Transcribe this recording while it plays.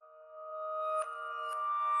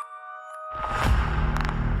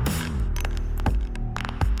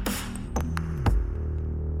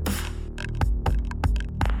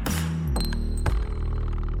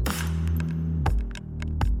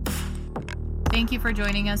Thank you for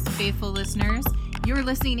joining us, faithful listeners. You're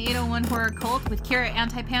listening to 801 Horror Cult with Kira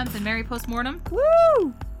Antipants and Mary Postmortem.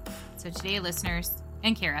 Woo! So today, listeners,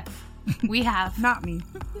 and Kira, we have... Not me.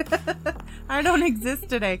 I don't exist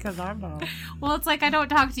today because I'm off. Well, it's like I don't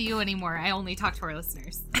talk to you anymore. I only talk to our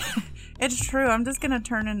listeners. It's true. I'm just going to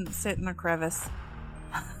turn and sit in a crevice.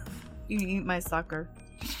 You can eat my sucker.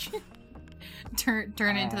 Turn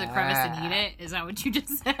into the crevice and eat it? Is that what you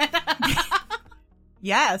just said?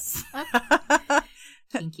 Yes.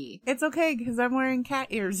 Kinky. It's okay because I'm wearing cat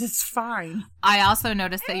ears. It's fine. I also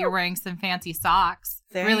noticed that you're wearing some fancy socks.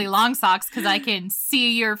 Thanks. Really long socks because I can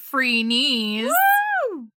see your free knees.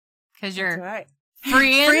 Woo! Because you're right.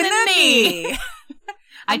 free in the knee. knee.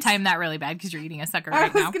 I timed that really bad because you're eating a sucker I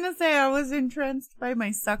right was now. going to say I was entranced by my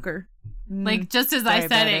sucker. Like, just as I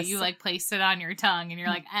said it, Diabetes. you, like, placed it on your tongue, and you're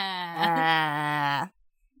like, ah.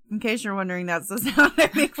 In case you're wondering, that's the sound I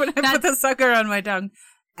make when I put the sucker on my tongue.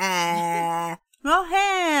 No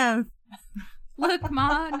hands. Look,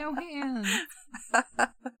 Ma, no hands.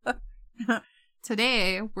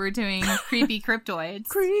 Today, we're doing creepy cryptoids.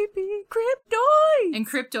 Creepy cryptoids. And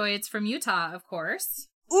cryptoids from Utah, of course.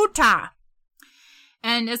 Utah.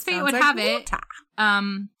 And as fate Sounds would like have it, Utah.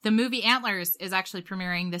 the movie Antlers is actually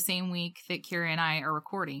premiering the same week that Kira and I are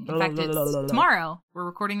recording. In fact, it's tomorrow. We're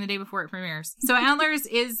recording the day before it premieres. So Antlers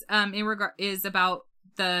is is about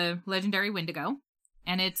the legendary Wendigo,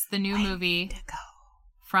 and it's the new movie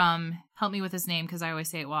from, help me with his name because I always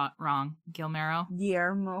say it wrong. Guillermo.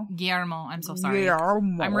 I'm so sorry.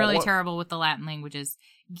 Guillermo. I'm really terrible with the Latin languages.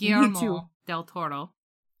 too. Guillermo del Toro.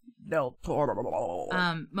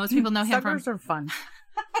 Most people know him Suckers are fun.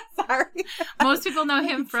 Sorry. Most people know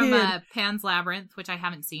him from Kid. Pan's Labyrinth, which I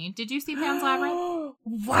haven't seen. Did you see Pan's Labyrinth?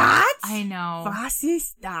 What? I know. Was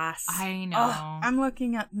ist das? I know. Oh, I'm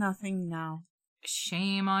looking at nothing now.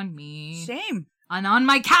 Shame on me. Shame. And on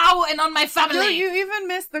my cow and on my family. You even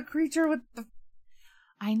missed the creature with the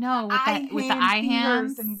I know, with the eye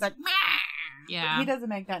hands. And he's like, meh. Yeah. He doesn't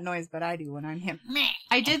make that noise, but I do when I'm him.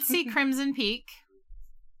 I did see Crimson Peak.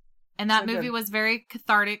 And that So movie good. was very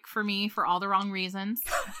cathartic for me for all the wrong reasons.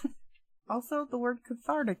 Also, the word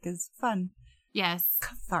cathartic is fun. Yes.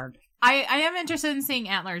 Cathartic. I am interested in seeing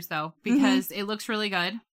Antlers, though, because it looks really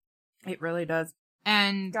good. It really does.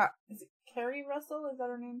 And Is it Carrie Russell? Is that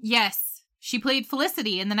her name? yes, she played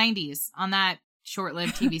Felicity in the 90s on that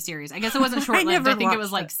short-lived TV series. I guess it wasn't short-lived. I think it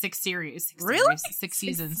was like 6 series. Really? 6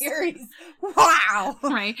 seasons. Series. Wow.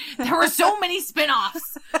 Right? There were so many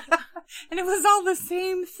spin-offs. And it was all the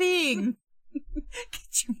same thing.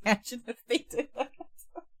 Could you imagine if they did that?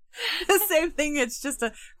 The same thing. It's just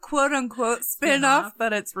a quote-unquote spin-off,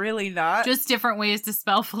 but it's really not. Just different ways to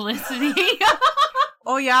spell Felicity.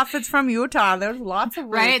 Oh, yeah, if it's from Utah, there's lots of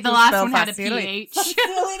ways Right? The to last spell one had a facility. PH.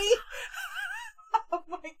 Facility? Oh,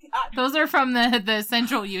 my God. Those are from the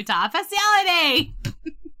central Utah facility.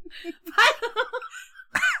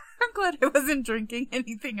 I'm glad I wasn't drinking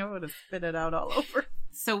anything. I would have spit it out all over.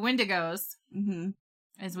 So Wendigos, Mm-hmm.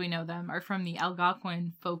 as we know them, are from the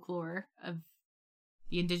Algonquin folklore of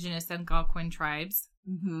the indigenous Algonquin tribes.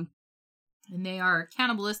 Mm-hmm. And they are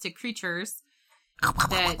cannibalistic creatures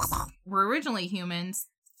that were originally humans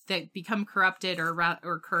that become corrupted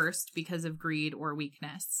or cursed because of greed or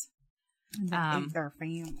weakness. Ate their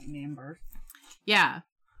family members. Yeah.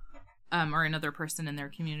 Or another person in their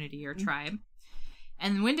community or tribe.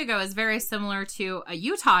 And Wendigo is very similar to a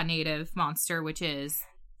Utah native monster, which is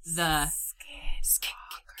the Skinwalker.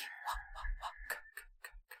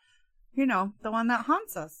 You know, the one that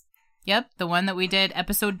haunts us. Yep, the one that we did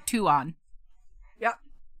episode 2 on. Yep.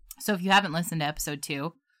 So if you haven't listened to episode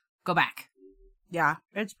 2, go back. Yeah,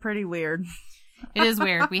 it's pretty weird. It is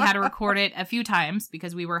weird. We had to record it a few times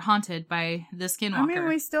because we were haunted by the Skinwalker. I mean,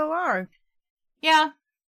 we still are. Yeah,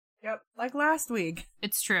 Yep, like last week.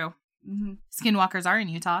 it's true. Mm-hmm. Skinwalkers are in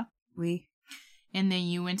Utah, We. in the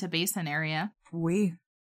Uinta Basin area. We.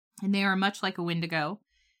 And they are much like a Wendigo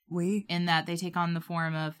in that they take on the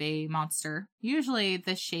form of a monster, usually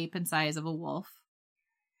the shape and size of a wolf.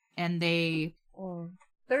 And they... Or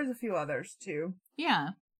there's a few others, too. Yeah.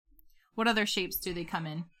 What other shapes do they come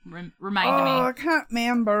in? Remind Oh, me. I can't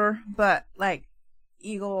remember, but like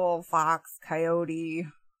eagle, fox, coyote,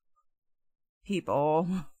 people.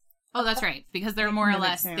 Oh, that's right. Because they're more or Mimic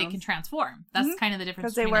less, they sounds. can transform. That's kind of the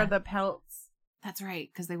difference. Because they wear the pelts. That's right,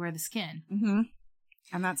 because they wear the skin. Mm-hmm.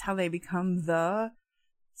 And that's how they become the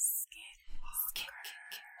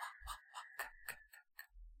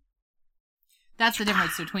That's the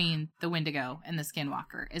difference between the Wendigo and the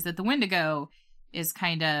Skinwalker, is that the Wendigo is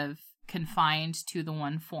kind of confined to the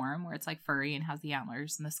one form where it's like furry and has the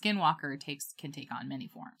antlers, and the Skinwalker can take on many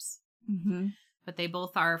forms. Mm-hmm. but they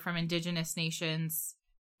both are from indigenous nations.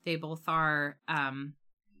 They both are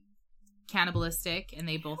cannibalistic, and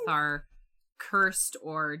they both are cursed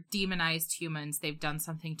or demonized humans. They've done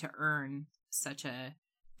something to earn such a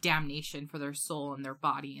damnation for their soul and their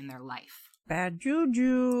body and their life. Bad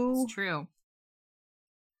juju. It's true.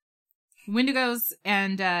 Wendigos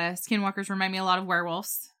and skinwalkers remind me a lot of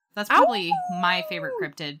werewolves. That's probably my favorite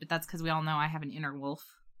cryptid, but that's because we all know I have an inner wolf.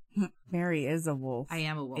 Mary is a wolf. I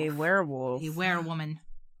am a wolf. A werewolf. A werewoman.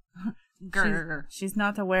 Grr. She's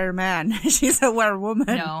not a wereman. She's a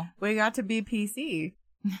werewoman. No. We got to be PC.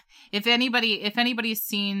 If anybody's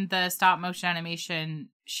seen the stop motion animation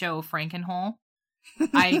show Frankenhole,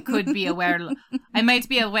 I could be a I might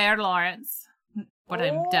be a Lawrence, but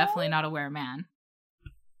I'm definitely not a wereman.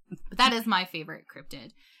 But that is my favorite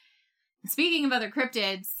cryptid. Speaking of other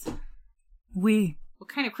cryptids, what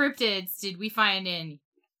kind of cryptids did we find in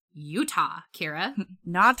Utah, Kira?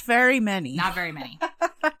 Not very many. Not very many.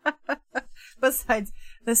 Besides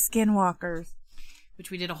the skinwalkers.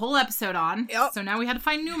 Which we did a whole episode on. Yep. So now we had to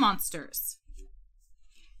find new monsters.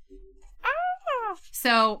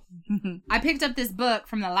 So I picked up this book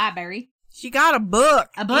from the library. She got a book.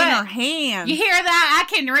 A book. In her hand. You hear that?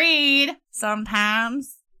 I can read.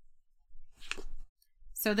 Sometimes.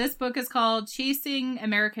 So this book is called Chasing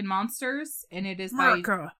American Monsters, and it is by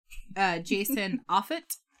Jason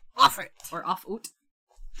Offutt. Or Offutt.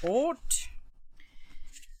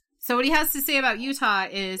 So what he has to say about Utah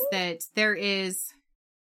is that there is,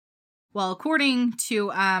 well, according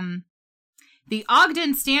to the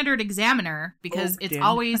Ogden Standard Examiner, because it's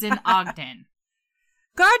always in Ogden.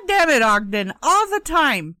 God damn it, Ogden. All the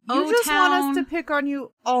time. You just want O-town. us to pick on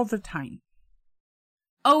you all the time.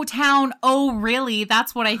 O-town, oh really?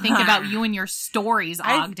 That's what I think about you and your stories,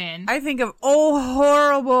 Ogden. I think of, oh,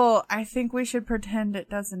 horrible. I think we should pretend it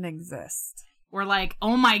doesn't exist. We're like,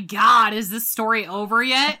 oh my god, is this story over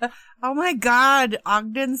yet? Oh my god,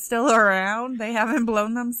 Ogden's still around? They haven't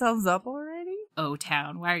blown themselves up already?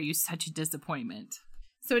 O-town, why are you such a disappointment?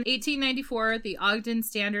 So in 1894, the Ogden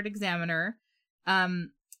Standard Examiner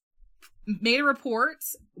made a report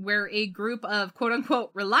where a group of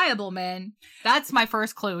quote-unquote reliable men, that's my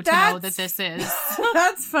first clue to know that this is.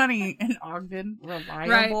 That's funny. In Ogden,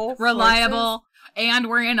 reliable. Right, reliable, and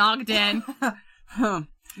we're in Ogden.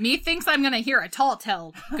 Methinks I'm gonna hear a tall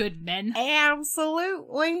tale, good men.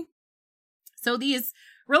 Absolutely. So these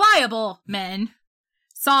reliable men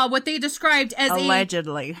saw what they described as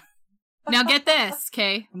allegedly. Now get this,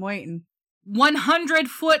 okay? I'm waiting.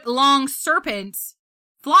 100-foot long serpent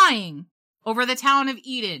flying over the town of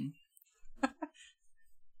Eden.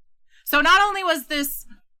 So not only was this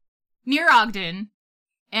near Ogden,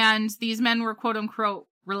 and these men were quote-unquote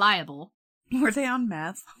reliable. Were they on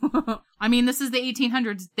meth? I mean, this is the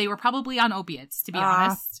 1800s. They were probably on opiates, to be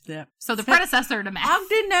honest. Yeah. So the predecessor to meth.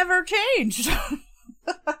 Ogden never changed.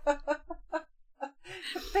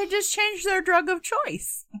 They just changed their drug of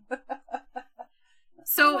choice.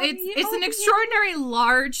 So it's an extraordinary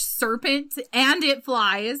large serpent, and it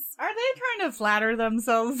flies. Are they trying to flatter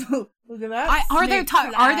themselves? Look at that.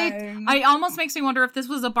 It almost makes me wonder if this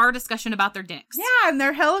was a bar discussion about their dicks. Yeah, and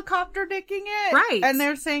they're helicopter dicking it. Right. And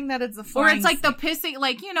they're saying that it's a flying Or it's like the pissing,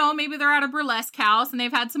 like, you know, maybe they're at a burlesque house and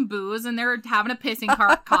they've had some booze and they're having a pissing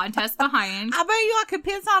contest behind. I bet you I could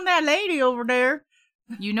piss on that lady over there.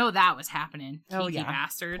 You know that was happening. Oh, Cheeky yeah.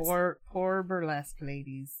 bastards. Poor burlesque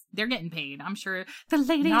ladies. They're getting paid, I'm sure. The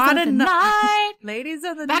ladies Not of the enough. night. Ladies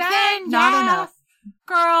of the Back night. then, Not yeah. enough.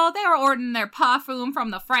 Girl, they were ordering their parfum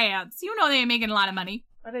from the France. You know they ain't making a lot of money.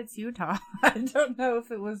 But it's Utah. I don't know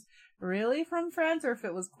if it was really from France or if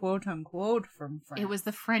it was quote unquote from France. It was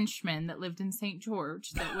the Frenchman that lived in St.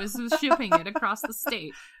 George that was shipping it across the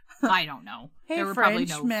state. I don't know. Hey, there were probably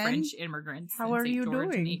no Frenchmen. French immigrants How in are St. you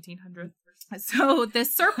George doing? in 1800. So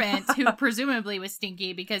this serpent, who presumably was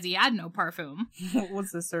stinky because he had no parfum. What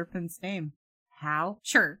was the serpent's name? Hal?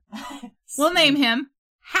 Sure. We'll name him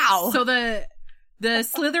Hal. So the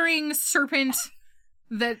slithering serpent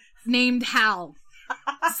that named Hal.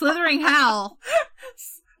 Slithering Hal.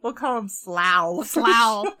 We'll call him Slough.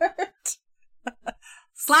 Slough.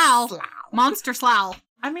 Slough. Monster Slough.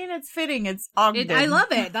 I mean, it's fitting. It's Ogden. I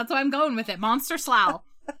love it. That's why I'm going with it. Monster Slough.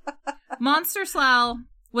 Monster Slough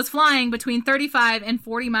was flying between 35 and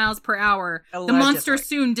 40 miles per hour. Allegedly. The monster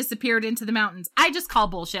soon disappeared into the mountains. I just call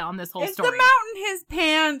bullshit on this whole Is story. the mountain his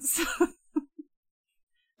pants?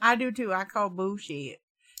 I do too. I call bullshit.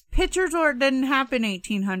 Pictures or it didn't happen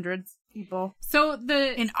 1800s, people. So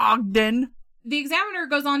in Ogden. The Examiner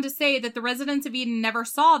goes on to say that the residents of Eden never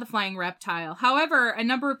saw the flying reptile. However, a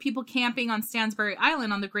number of people camping on Stansbury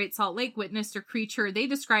Island on the Great Salt Lake witnessed a creature they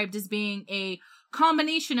described as being a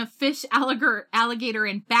combination of fish, alligator,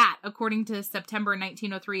 and bat, according to the September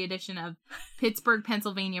 1903 edition of Pittsburgh,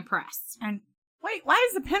 Pennsylvania Press. And wait, why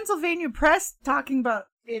is the Pennsylvania Press talking about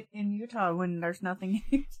it in Utah when there's nothing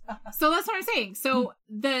in Utah? So that's what I'm saying. So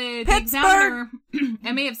the Examiner,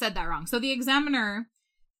 I may have said that wrong. So the Examiner,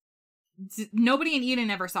 nobody in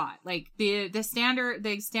Eden ever saw it. Like the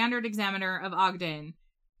standard Examiner of Ogden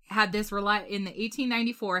had this in the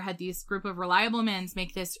 1894 had these group of reliable men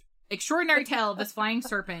make this extraordinary tale of this flying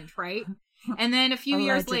serpent, right? And then a few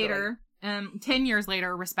years later, 10 years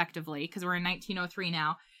later, respectively, because we're in 1903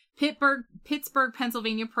 now, Pittsburgh,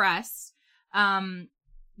 Pennsylvania Press,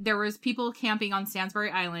 there was people camping on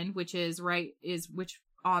Stansbury Island, which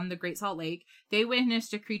on the Great Salt Lake. They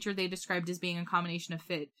witnessed a creature they described as being a combination of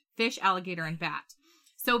fish, alligator, and bat.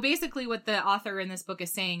 So basically what the author in this book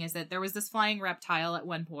is saying is that there was this flying reptile at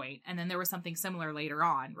one point, and then there was something similar later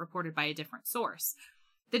on, reported by a different source.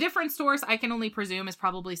 The different source, I can only presume, is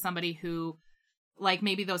probably somebody who, like,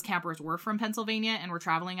 maybe those campers were from Pennsylvania and were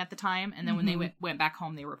traveling at the time, and then when they went back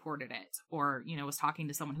home, they reported it, or, was talking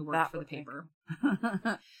to someone who worked for the paper.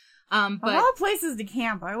 But of all places to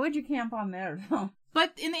camp, why would you camp on there?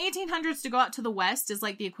 But in the 1800s, to go out to the West is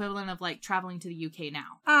like the equivalent of like traveling to the UK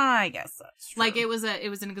now. I guess that's true. Like it was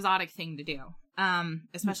an exotic thing to do,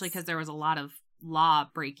 especially because there was a lot of law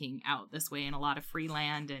breaking out this way and a lot of free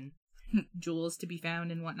land and jewels to be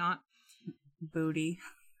found and whatnot. Booty.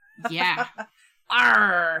 Yeah.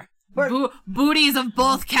 Arr! Booties of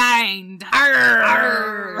both kind. Arr!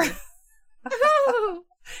 Arr!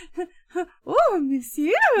 Oh,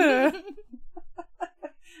 monsieur.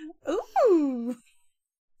 Ooh.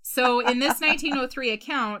 So in this 1903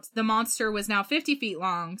 account, the monster was now 50 feet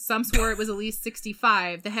long. Some swore it was at least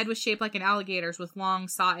 65. The head was shaped like an alligator's with long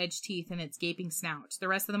saw-edged teeth in its gaping snout. The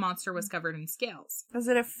rest of the monster was covered in scales. Was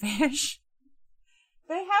it a fish?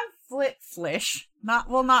 They have flish. Not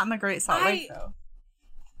in the Great Salt Lake, though.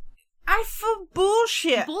 I feel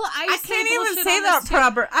bullshit. I can't even say that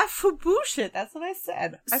proper. I feel bullshit. That's what I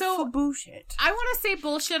said. I feel bullshit. I want to say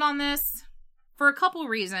bullshit on this for a couple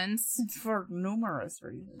reasons. For numerous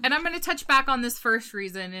reasons. And I'm going to touch back on this first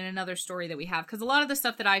reason in another story that we have. Because a lot of the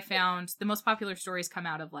stuff that I found, the most popular stories come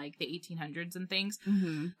out of like the 1800s and things.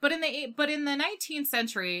 Mm-hmm. But in the 19th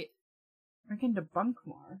century... I can debunk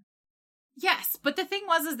more. Yes, but the thing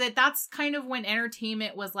is that that's kind of when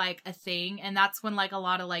entertainment was like a thing, and that's when like a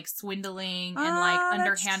lot of like swindling and like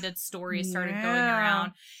underhanded stories started going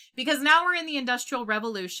around. Because now we're in the Industrial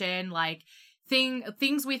Revolution, like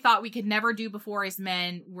things we thought we could never do before as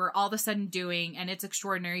men, we're all of a sudden doing, and it's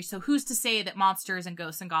extraordinary. So who's to say that monsters and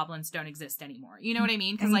ghosts and goblins don't exist anymore? You know what I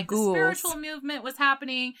mean? Because like ghouls. The spiritual movement was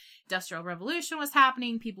happening, Industrial Revolution was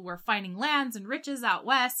happening, people were finding lands and riches out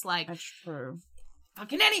west. Like that's true.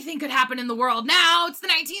 Fucking anything could happen in the world now. It's the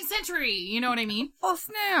 19th century. You know what I mean? Oh,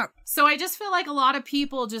 snap. So I just feel like a lot of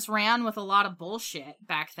people just ran with a lot of bullshit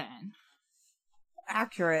back then.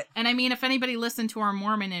 Accurate. And I mean, if anybody listened to our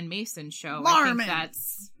Mormon and Mason show, I think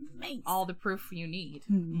that's all the proof you need.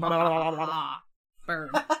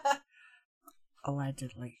 Burn.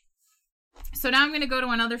 Allegedly. So now I'm going to go to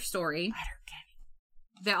another story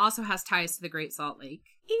that also has ties to the Great Salt Lake.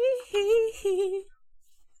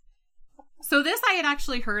 So this I had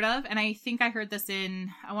actually heard of, and I think I heard this in,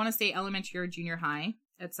 I want to say elementary or junior high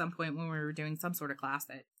at some point when we were doing some sort of class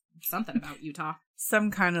that something about Utah. Some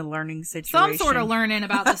kind of learning situation. Some sort of learning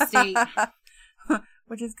about the state.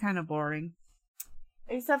 Which is kind of boring.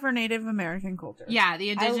 Except for Native American culture. Yeah, the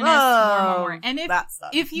indigenous more. And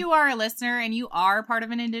if you are a listener and you are part of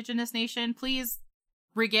an indigenous nation, please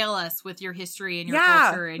regale us with your history and your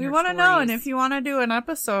culture and your stories. We want to know, and if you want to do an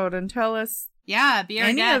episode and tell us be our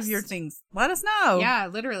any guest. of your things, let us know. Yeah,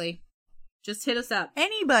 literally. Just hit us up.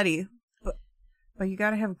 Anybody. But you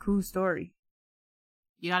gotta have a cool story.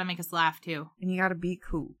 You gotta make us laugh, too. And you gotta be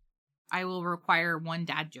cool. I will require one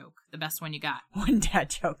dad joke. The best one you got. One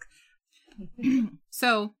dad joke.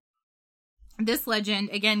 So, this legend,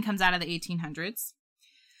 again, comes out of the 1800s.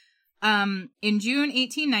 In June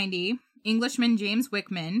 1890... Englishman James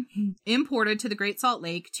Wickman imported to the Great Salt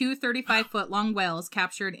Lake 2 35-foot-long whales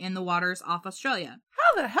captured in the waters off Australia.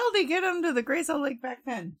 How the hell did he get them to the Great Salt Lake back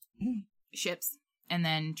then? Ships and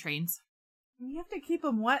then trains. You have to keep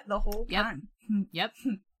them wet the whole time. Yep.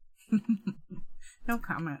 No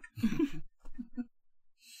comment.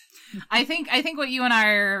 I think what you and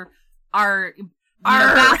I are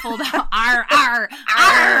baffled. I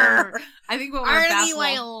think what we're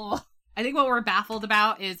baffled. I think what we're baffled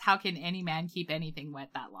about is how can any man keep anything wet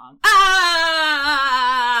that long?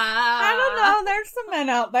 I don't know. There's some men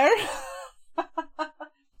out there.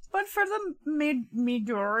 But for the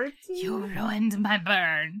majority... You ruined my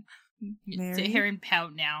burn. Sit here and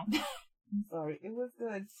pout now. I'm sorry, it was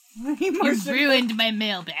good. You ruined my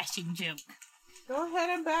male bashing joke. Go ahead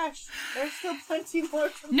and bash. There's still plenty more.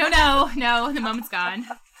 No, the moment's gone.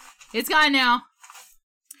 It's gone now.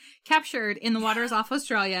 Captured in the waters off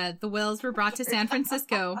Australia, the whales were brought to San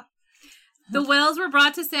Francisco. The whales were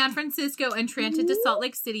brought to San Francisco and transported to Salt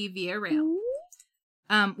Lake City via rail.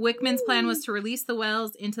 Wickman's plan was to release the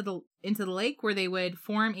whales into the lake where they would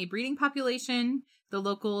form a breeding population. The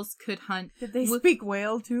locals could hunt. Did they speak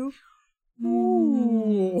whale too?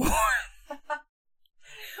 Ooh.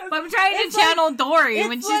 I'm trying to channel Dory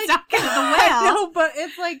when she's talking to the whale. No, but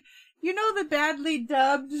it's like, you know the badly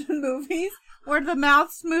dubbed movies where the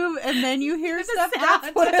mouths move and then you hear stuff?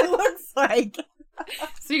 That's what it looks like.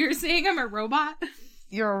 So you're saying I'm a robot?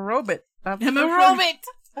 You're a robot. I'm a robot.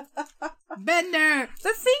 Bender.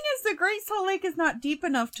 The thing is, the Great Salt Lake is not deep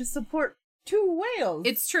enough to support 2 whales.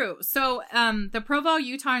 It's true. So the Provo,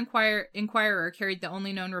 Utah Inquirer carried the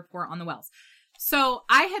only known report on the whales. So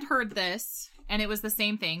I had heard this, and it was the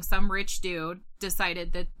same thing. Some rich dude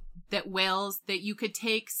decided that whales, that you could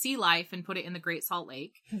take sea life and put it in the Great Salt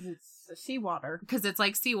Lake. Because it's seawater. Because it's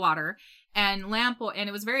like seawater. And lamp oil, and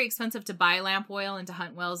it was very expensive to buy lamp oil and to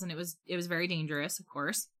hunt whales, and it was very dangerous, of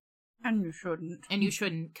course. And you shouldn't. And you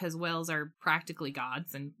shouldn't, because whales are practically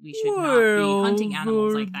gods, and we should not be hunting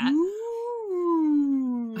animals like that.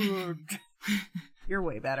 You're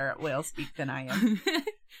way better at whale speak than I am.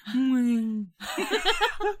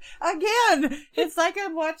 Again, it's like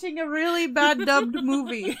I'm watching a really bad dubbed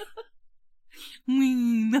movie.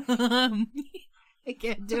 I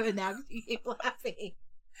can't do it now. You keep laughing.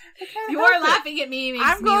 You are laughing at me.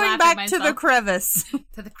 I'm going back to the crevice.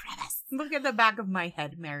 To the crevice. Look at the back of my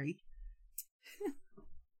head, Mary.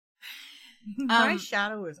 My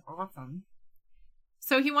shadow is awesome.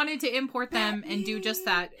 So he wanted to import them and do just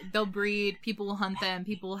that. They'll breed, people will hunt them,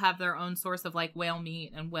 people will have their own source of like whale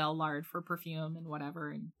meat and whale lard for perfume and whatever,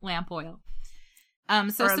 and lamp oil.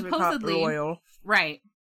 So supposedly, oil. Right.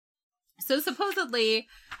 So supposedly,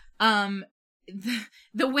 the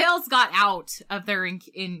whales got out of their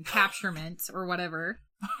encapturement or whatever,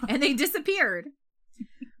 and they disappeared.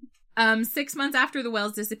 6 months after the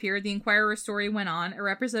whales disappeared, the Inquirer story went on. A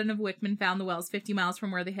representative of Wickman found the whales 50 miles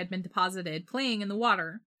from where they had been deposited, playing in the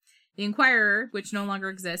water. The Inquirer, which no longer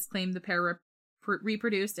exists, claimed the pair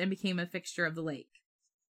reproduced and became a fixture of the lake.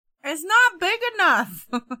 It's not big enough!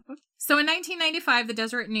 So in 1995, the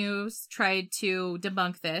Deseret News tried to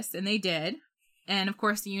debunk this, and they did. And of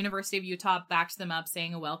course, the University of Utah backed them up,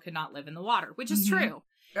 saying a whale could not live in the water, which is true.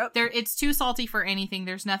 Yep. It's too salty for anything.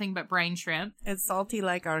 There's nothing but brine shrimp. It's salty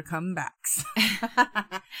like our comebacks.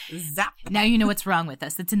 Zap. Now you know what's wrong with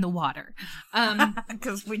us. It's in the water.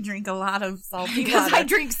 Because we drink a lot of salty water. Because I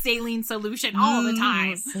drink saline solution all the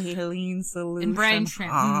time. Saline solution. And brine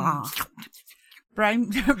shrimp.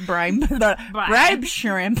 Bribe shrimp. Bribe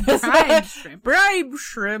shrimp. Bribe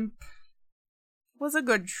shrimp. Was a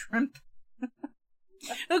good shrimp.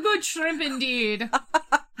 A good shrimp indeed.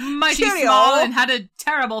 Mighty small and had a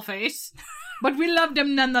terrible face. But we loved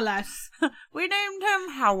him nonetheless. We named him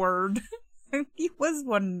Howard. He was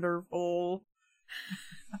wonderful.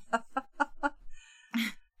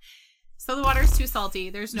 So the water's too salty.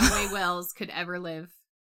 There's no way whales could ever live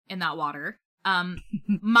in that water.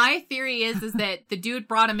 My theory is that the dude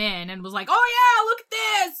brought him in and was like, "Oh yeah, look at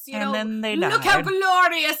this! Then they died. Look how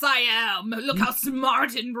glorious I am! Look how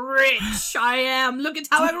smart and rich I am! Look at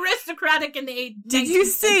how aristocratic in the 18th Did you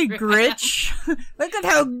say gritch? Look at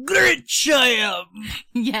how gritch I am!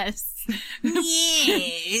 Yes.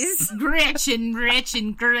 Yes! Gritch and rich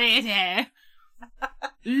and gritty.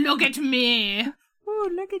 Look at me! Oh,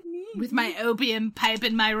 look at me. With my opium pipe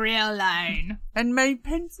and my rail line. And my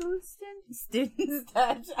pencil stins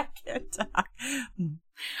that I can't talk.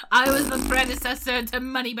 I was the predecessor to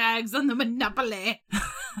Moneybags on the Monopoly.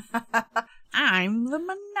 I'm the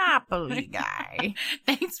Monopoly guy.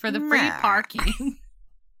 Thanks for the free parking.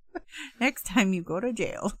 Next time you go to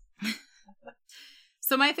jail.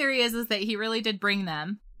 So my theory is that he really did bring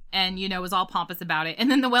them and, was all pompous about it. And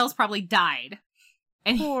then the whales probably died.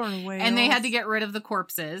 And poor whales. And they had to get rid of the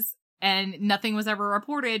corpses. And nothing was ever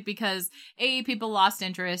reported because, A, people lost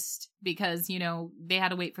interest because, they had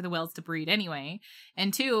to wait for the whales to breed anyway.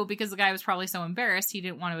 And 2, because the guy was probably so embarrassed, he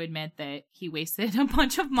didn't want to admit that he wasted a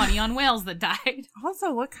bunch of money on whales that died.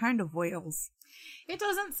 Also, what kind of whales? It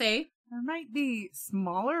doesn't say. There might be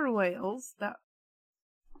smaller whales that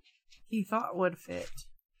he thought would fit.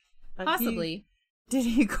 Possibly. Did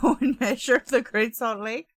he go and measure the Great Salt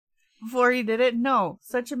Lake before he did it? No.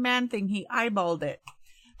 Such a man thing. He eyeballed it.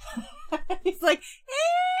 He's like,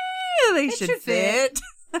 they should fit.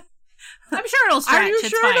 I'm sure it'll stretch. Are you it's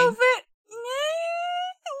sure fine. it'll fit?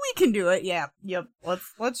 We can do it. Yeah. Yep.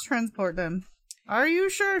 Let's transport them. Are you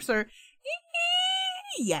sure, sir?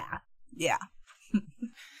 Yeah. Yeah.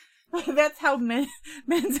 That's how men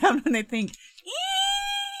sound when they think.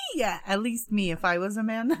 Yeah. At least me, if I was a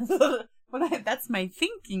man, that's my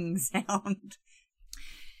thinking sound.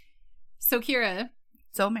 So, Kira.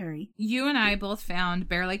 So, Mary. You and I both found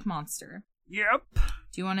Bear Lake Monster. Yep. Do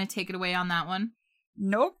you want to take it away on that one?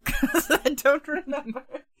 Nope. I don't remember.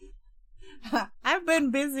 I've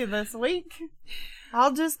been busy this week.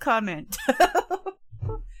 I'll just comment.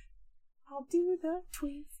 I'll do the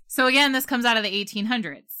tweets. So again, this comes out of the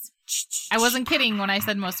 1800s. I wasn't kidding when I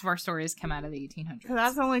said most of our stories come out of the 1800s.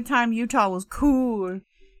 That's the only time Utah was cool.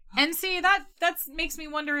 And see, that makes me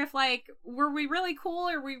wonder if, like, were we really cool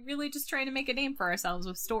or were we really just trying to make a name for ourselves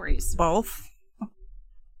with stories? Both.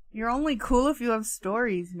 You're only cool if you have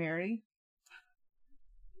stories, Mary.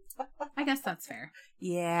 I guess that's fair.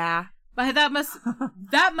 Yeah. But that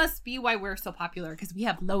must be why we're so popular, because we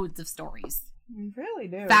have loads of stories. We really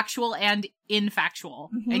do. Factual and infactual.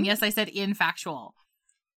 Mm-hmm. And yes, I said infactual.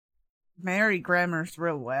 Mary grammars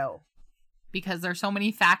real well. Because there's so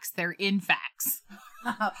many facts, they're in facts.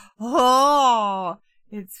 Oh,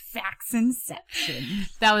 it's facts inception.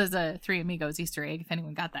 That was a Three Amigos Easter egg, if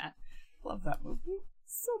anyone got that. Love that movie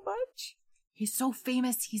so much. He's so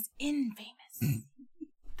famous, he's infamous.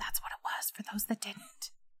 That's what it was for those that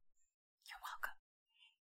didn't. You're welcome.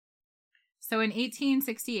 So in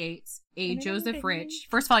 1868, a Joseph Rich...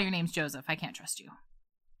 First of all, your name's Joseph. I can't trust you.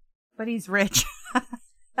 But he's rich.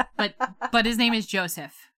 but his name is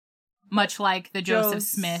Joseph. Much like the Joseph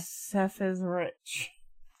Smith. Joseph is rich.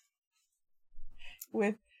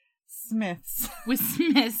 With Smiths. With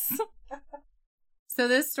Smiths. So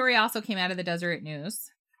this story also came out of the Deseret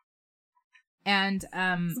News. And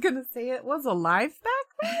I was gonna say it was alive back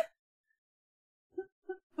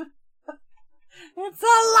then. It's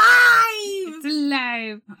alive! It's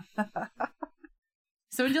alive!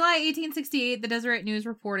 So in July 1868, the Deseret News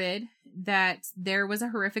reported that there was a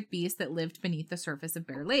horrific beast that lived beneath the surface of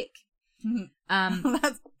Bear Lake.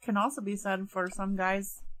 That can also be said for some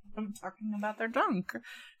guys talking about their junk.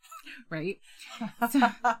 Right?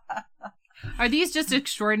 So, are these just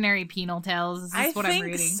extraordinary penal tales? Is this what I'm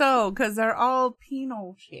reading? I think so, because they're all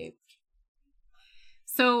penal shaped.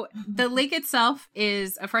 So the lake itself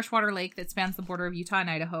is a freshwater lake that spans the border of Utah and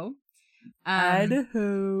Idaho.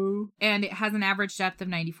 Idaho. And it has an average depth of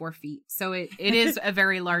 94 feet. So it is a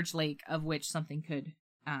very large lake of which something could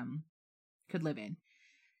live in.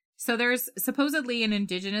 So there's supposedly an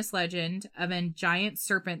indigenous legend of a giant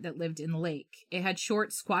serpent that lived in the lake. It had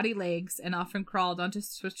short, squatty legs and often crawled onto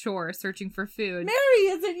shore searching for food. Mary,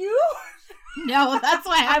 is it you? No, that's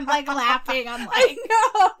why I'm like laughing. I'm like, I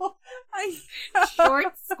know.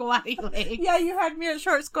 Short, squatty legs. Yeah, you had me at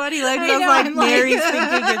short, squatty legs. I was like, Mary's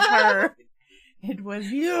thinking it's her. It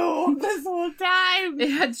was you this whole time. It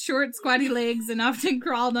had short, squatty legs and often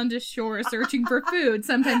crawled onto shore searching for food,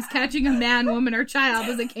 sometimes catching a man, woman, or child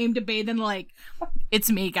as it came to bathe in the lake. It's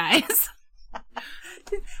me, guys.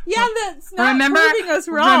 Yeah, that's not proving us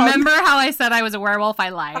wrong. Remember how I said I was a werewolf? I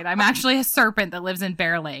lied. I'm actually a serpent that lives in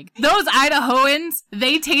Bear Lake. Those Idahoans,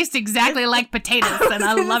 they taste exactly like potatoes, and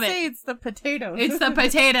I love it. It's the potatoes. It's the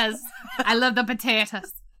potatoes. I love the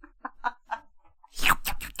potatoes.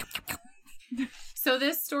 So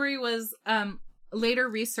this story was later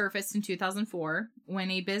resurfaced in 2004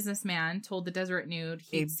 when a businessman told the Deseret Nude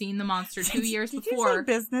he'd seen the monster 2 years before. Did you say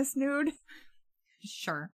business nude?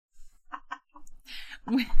 Sure.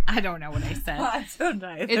 I don't know what I said. I don't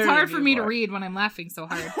know. It's hard for me to read when I'm laughing so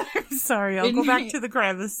hard. I'm sorry, I'll go back to the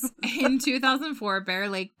crevice. In 2004, Bear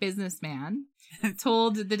Lake businessman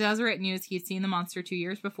told the Deseret News he'd seen the monster 2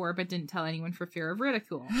 years before, but didn't tell anyone for fear of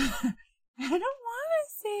ridicule. I don't want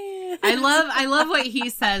to see it. I love what he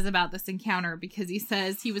says about this encounter, because he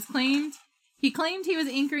says he claimed he was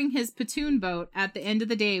anchoring his pontoon boat at the end of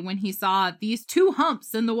the day when he saw these two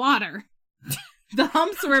humps in the water. The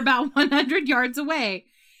humps were about 100 yards away.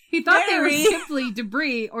 He thought they were simply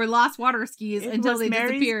debris or lost water skis until they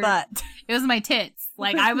disappeared. Butt. It was my tits.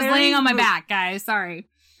 Like, I was laying on my back, guys. Sorry.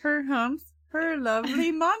 Her humps. Her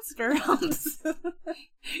lovely monster humps.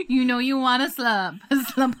 You know you want to slump.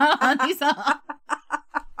 Slump on these humps.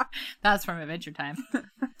 That's from Adventure Time.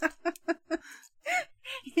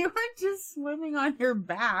 You were just swimming on your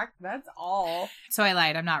back. That's all. So I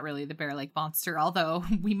lied. I'm not really the Bear Lake monster, although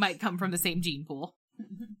we might come from the same gene pool.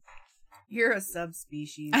 You're a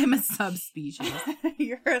subspecies. I'm a subspecies.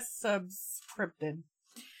 You're a subscripted.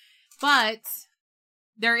 But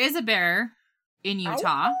there is a bear in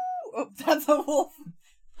Utah. Oh, that's a wolf.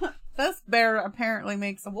 This bear apparently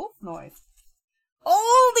makes a wolf noise.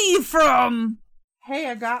 Oldie from Hey,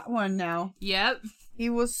 I Got One Now. Yep. He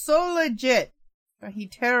was so legit that he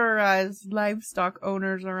terrorized livestock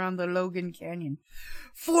owners around the Logan Canyon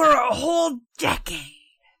for a whole decade.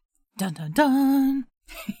 Dun dun dun.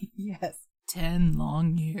 Yes. 10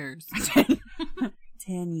 long years.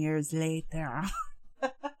 10 years later.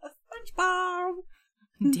 SpongeBob.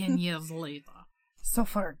 10 years later. So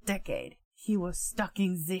for a decade, he was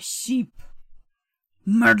stalking the sheep.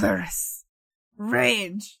 Murderous.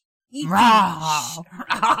 Rage. Rawr.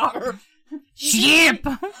 Rawr. Sheep.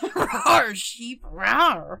 Rawr, sheep.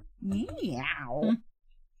 Rawr. Meow.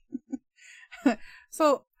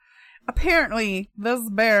 So, apparently, this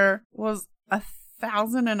bear was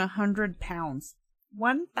 1,100 pounds.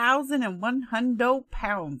 1,100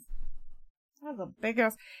 pounds. That's a big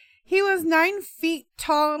ass. He was 9 feet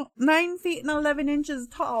tall, 9 feet and 11 inches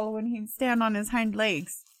tall when he'd stand on his hind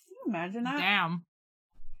legs. Can you imagine that? Damn.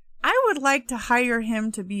 I would like to hire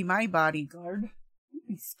him to be my bodyguard. It'd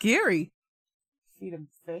be scary. Feed him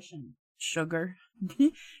fish and sugar.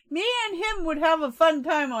 Me and him would have a fun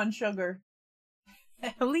time on sugar.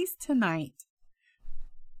 At least tonight.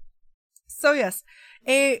 So yes,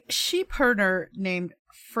 a sheep herder named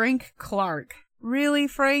Frank Clark. Really,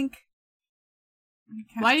 Frank?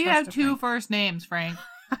 Why do you have two first names, Frank?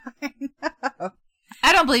 I know.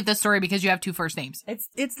 I don't believe this story because you have two first names.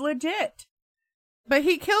 It's legit. But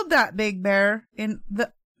he killed that big bear in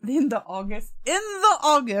the August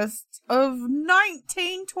of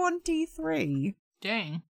 1923.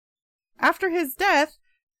 Dang. After his death,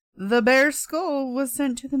 the bear's skull was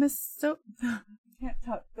sent to the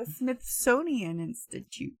Smithsonian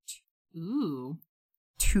Institute. Ooh.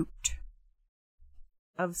 Toot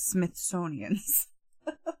of Smithsonians.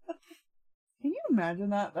 Can you imagine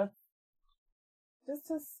that? That's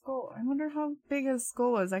just a skull. I wonder how big his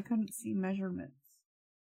skull is. I couldn't see measurements.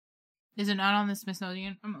 Is it not on the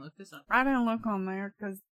Smithsonian? I'm gonna look this up. I didn't look on there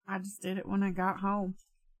because I just did it when I got home.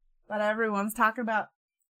 But everyone's talking about,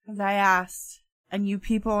 because I asked, and you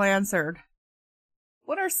people answered,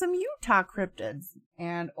 what are some Utah cryptids?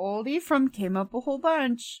 And Old Ephraim came up a whole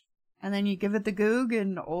bunch. And then you give it the Goog,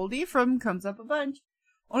 and Old Ephraim comes up a bunch.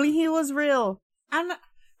 Only he was real. And I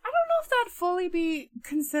don't know if that'd fully be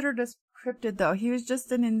considered as cryptid, though. He was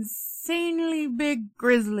just an insanely big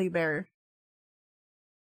grizzly bear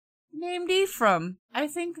named Ephraim. I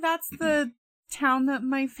think that's the town that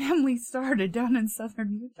my family started down in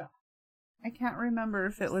southern Utah. I can't remember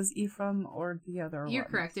if it was Ephraim or the other one. You're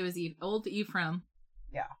correct. It was Old Ephraim.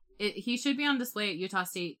 Yeah. He should be on display at Utah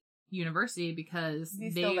State University because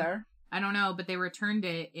He's still there? I don't know, but they returned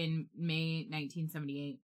it in May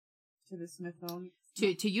 1978. To the Smithsonian?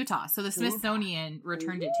 To Utah. So the Smithsonian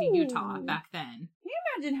returned it to Utah back then. Can you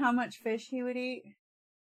imagine how much fish he would eat?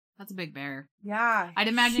 That's a big bear. Yeah. I'd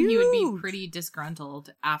imagine he would be pretty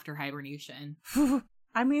disgruntled after hibernation.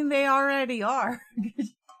 I mean, they already are.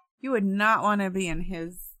 You would not want to be in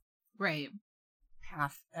his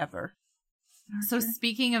path ever. So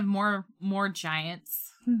speaking of more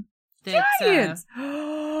giants that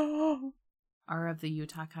are of the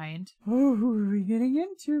Utah kind. Oh, who are we getting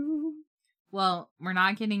into? Well, we're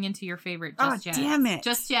not getting into your favorite just yet. Damn it.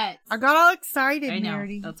 Just yet. I got all excited, I know.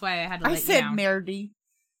 Merdy. That's why I had to let you know. I said Merdy.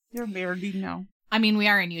 You're Merdy now. I mean, we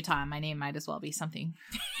are in Utah. My name might as well be something.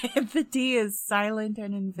 The D is silent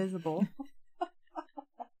and invisible.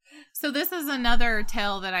 So this is another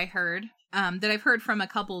tale that I heard, that I've heard from a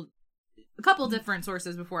couple different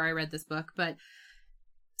sources before I read this book, but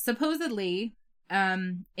supposedly,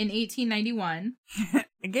 in 1891.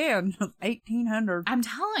 Again, 1800. I'm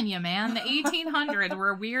telling you, man, the 1800s were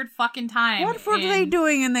a weird fucking time. What were they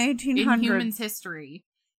doing in the 1800s? In humans' history.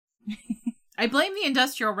 I blame the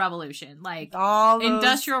Industrial Revolution. Like, all those...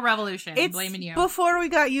 Industrial Revolution. I'm blaming you. Before we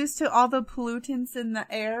got used to all the pollutants in the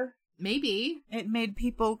air. Maybe. It made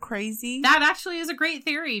people crazy. That actually is a great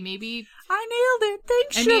theory. Maybe. I nailed it.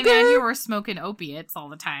 Thanks, sugar. I mean, and you were smoking opiates all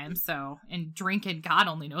the time, so, and drinking God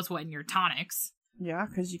only knows what in your tonics. Yeah,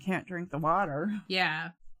 because you can't drink the water. Yeah.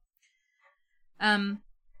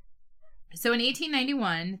 So in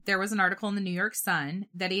 1891, there was an article in the New York Sun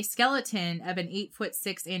that a skeleton of an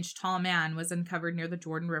 8'6" tall man was uncovered near the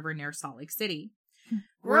Jordan River near Salt Lake City.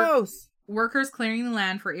 Gross. Workers clearing the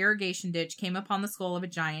land for irrigation ditch came upon the skull of a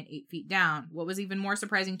giant 8 feet down. What was even more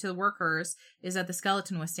surprising to the workers is that the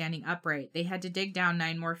skeleton was standing upright. They had to dig down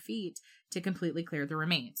 9 more feet to completely clear the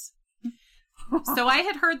remains. So I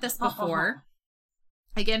had heard this before,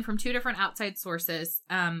 again, from 2 different outside sources.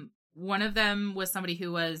 One of them was somebody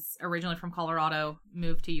who was originally from Colorado,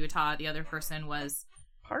 moved to Utah. The other person was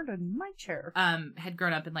pardon my chair. Had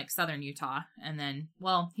grown up in like southern Utah, and then,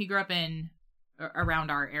 well, he grew up in around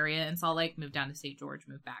our area in Salt Lake, moved down to St. George,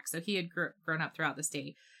 moved back. So he had grown up throughout the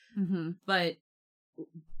state. Mm-hmm. But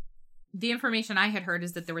the information I had heard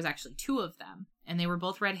is that there was actually 2 of them, and they were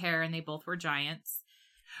both red hair, and they both were giants,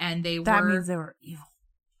 and that means they were evil.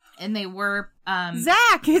 And they were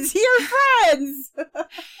Zach, it's your friends.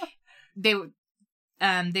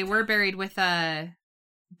 They were buried with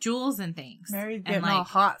jewels and things. Mary's getting all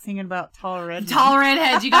hot thinking about tall redheads. Tall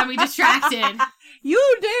redheads, you got me distracted.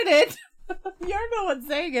 You did it. You're the one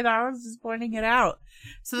saying it. I was just pointing it out.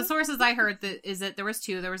 So the sources I heard is that there was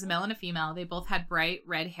 2. There was a male and a female. They both had bright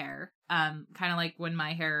red hair. Kind of like when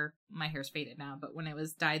my hair's faded now, but when it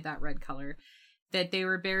was dyed that red color, that they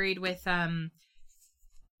were buried with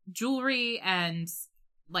jewelry and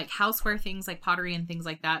like houseware things like pottery and things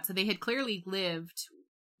like that. So they had clearly lived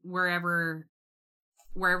wherever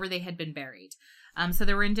they had been buried. So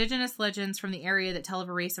there were indigenous legends from the area that tell of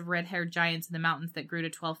a race of red-haired giants in the mountains that grew to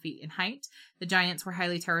 12 feet in height. The giants were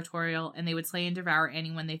highly territorial, and they would slay and devour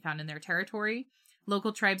anyone they found in their territory.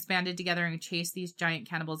 Local tribes banded together and chased these giant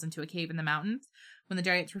cannibals into a cave in the mountains. When the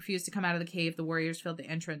giants refused to come out of the cave, the warriors filled the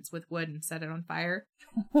entrance with wood and set it on fire,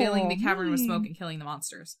 filling the cavern with smoke and killing the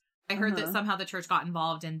monsters. I heard that somehow the church got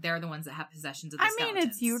involved, and they're the ones that have possessions of the skeletons.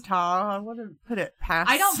 It's Utah. I wouldn't put it past.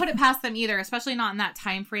 I don't put it past them either, especially not in that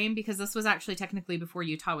time frame, because this was actually technically before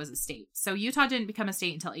Utah was a state. So Utah didn't become a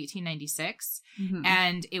state until 1896,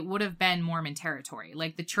 and it would have been Mormon territory.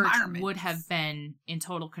 Like, the church would have been in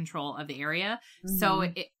total control of the area. So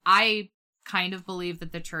I kind of believe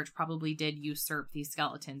that the church probably did usurp these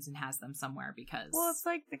skeletons and has them somewhere because... Well, it's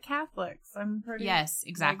like the Catholics. I'm pretty... Yes,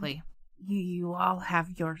 exactly. Like... You all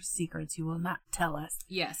have your secrets you will not tell us.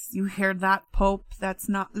 Yes. You hear that, Pope that's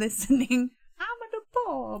not listening? I'm a the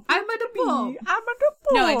Pope. I'm a the Pope. I'm a the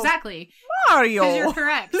Pope. No, exactly. Mario. Because you're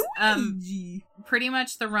correct. Pretty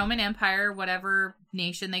much the Roman Empire, whatever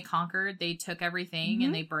nation they conquered, they took everything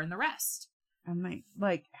and they burned the rest. And they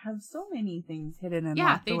like have so many things hidden and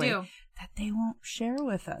locked away do. that they won't share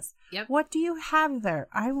with us. Yep. What do you have there?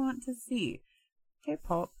 I want to see. Okay,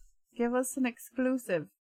 Pope, give us an exclusive.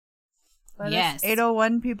 Let us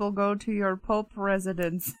 801 people go to your Pope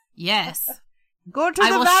residence. Yes. Go to the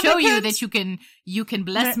Vatican. I will show you that you can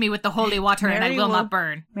bless me with the holy water and I will not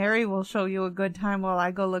burn. Mary will show you a good time while I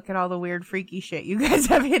go look at all the weird freaky shit you guys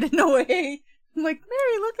have hidden away. I'm like,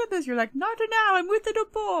 Mary, look at this. You're like, not now. I'm with the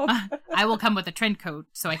Pope. I will come with a trench coat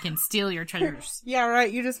so I can steal your treasures. Yeah,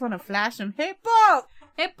 right. You just want to flash him. Hey, Pope!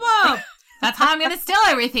 Hey, Pope! That's how I'm going to steal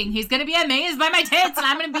everything. He's going to be amazed by my tits and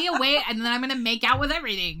I'm going to be away and then I'm going to make out with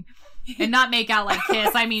everything. And not make out like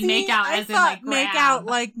kiss. I mean, make out as in like grab.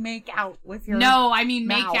 Make out with your No, I mean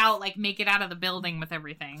mouth. make out like make it out of the building with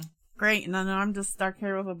everything. Great, and then I'm just stuck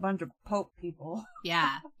here with a bunch of Pope people.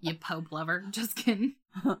 Yeah, you Pope lover. Just kidding.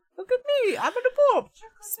 Look at me, I'm a Pope.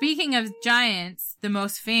 Speaking of giants, the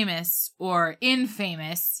most famous or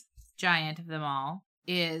infamous giant of them all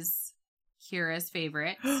is Kira's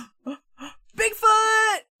favorite. Bigfoot!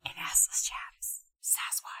 And assless chaps.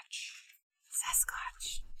 Sasquatch.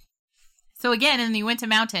 So again, in the Uinta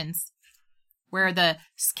Mountains, where the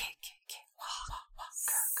Skinwalker,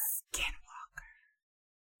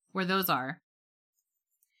 where those are.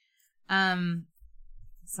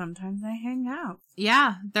 Sometimes they hang out.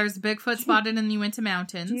 Yeah, there's Bigfoot spotted in the Uinta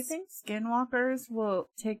Mountains. Do you think skinwalkers will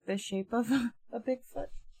take the shape of a Bigfoot?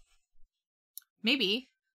 Maybe.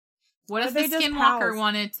 What if the skinwalker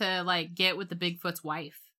wanted to like get with the Bigfoot's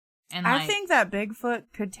wife? And I think that Bigfoot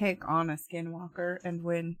could take on a skinwalker and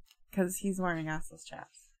win. Because he's wearing assless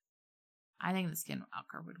chaps. I think the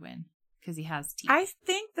skinwalker would win. Because he has teeth. I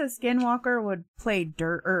think the skinwalker would play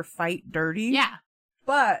fight dirty. Yeah.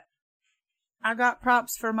 But I got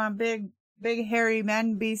props for my big hairy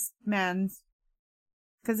beast mans.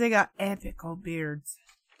 Because they got epical beards.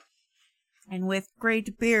 And with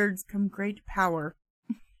great beards come great power.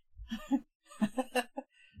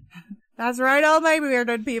 That's right, all my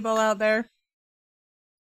bearded people out there.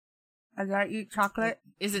 As I eat chocolate.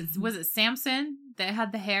 Was it Samson that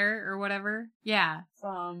had the hair or whatever? Yeah.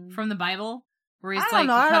 From the Bible? Where he's like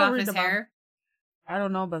cut off his hair? I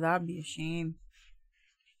don't know, but that'd be a shame.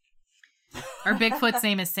 Our Bigfoot's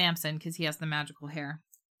name is Samson because he has the magical hair.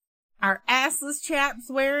 Our assless chaps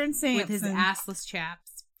wearing Samson. With his assless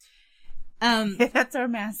chaps. That's our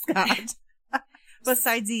mascot.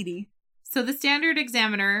 Besides Edie. So the Standard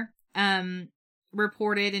Examiner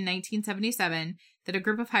reported in 1977 that a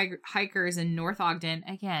group of hikers in North Ogden,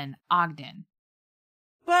 again, Ogden.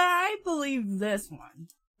 But I believe this one.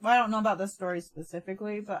 Well, I don't know about this story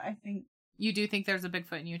specifically, but I think... You do think there's a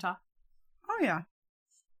Bigfoot in Utah? Oh, yeah.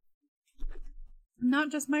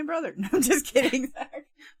 Not just my brother. No, I'm just kidding, Zach.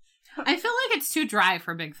 I feel like it's too dry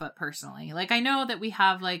for Bigfoot, personally. Like, I know that we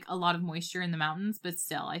have, like, a lot of moisture in the mountains, but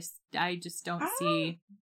still, I just don't see...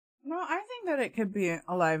 No, I think that it could be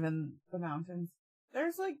alive in the mountains.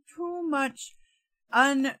 There's, like, too much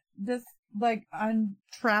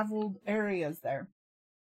untraveled areas there.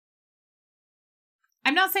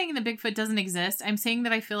 I'm not saying that Bigfoot doesn't exist. I'm saying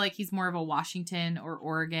that I feel like he's more of a Washington or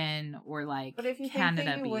Oregon or, like, but if you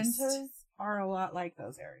Canada think the beast. Winters are a lot like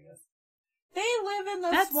those areas. They live in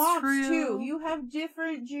the swamps, too. You have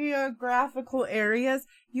different geographical areas.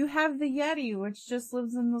 You have the Yeti, which just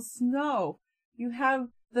lives in the snow. You have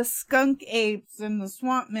the skunk apes and the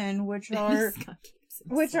swamp men, which are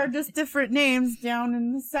just different names down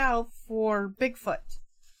in the south for Bigfoot.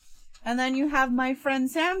 And then you have my friend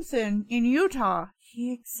Samson in Utah.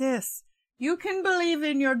 He exists. You can believe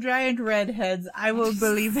in your giant redheads. I will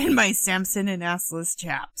believe in my Samson and assless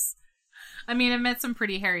chaps. I mean, I've met some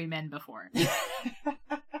pretty hairy men before.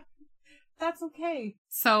 That's okay.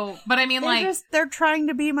 So, but I mean, they're trying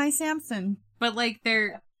to be my Samson. But like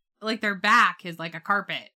their back is like a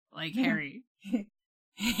carpet, like hairy.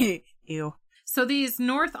 Ew. So these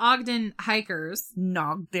North Ogden hikers.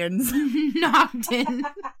 Nogdens. Nogden.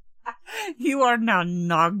 You are now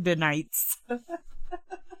Nogdenites.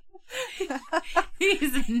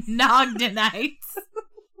 These Nogdenites.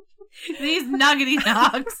 These nuggety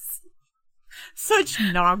nogs. Such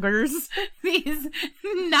noggers. These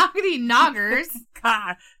noggety noggers.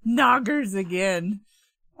 God, noggers again.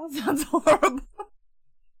 That sounds horrible.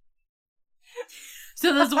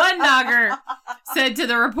 So this one nogger said to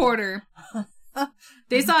the reporter,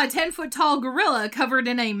 they saw a 10-foot tall gorilla covered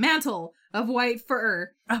in a mantle of white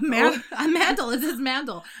fur. A mantle is his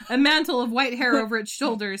mantle. A mantle of white hair over its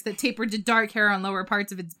shoulders that tapered to dark hair on lower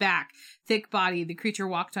parts of its back. Thick body, the creature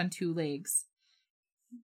walked on 2 legs.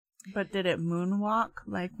 But did it moonwalk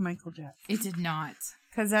like Michael Jackson? It did not.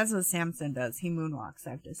 Because that's what Samson does. He moonwalks,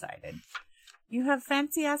 I've decided. You have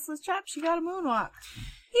fancy assless chaps, you gotta moonwalk.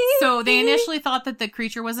 So they initially thought that the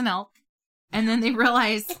creature was an elk. And then they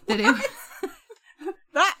realized that it was...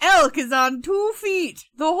 That elk is on 2 feet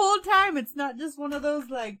the whole time. It's not just one of those,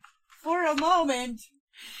 like, for a moment.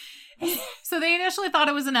 So they initially thought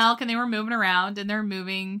it was an elk, and they were moving around, and they're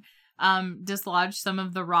moving, dislodged some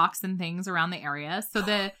of the rocks and things around the area. So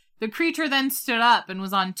the creature then stood up and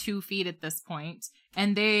was on 2 feet at this point,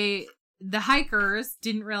 and the hikers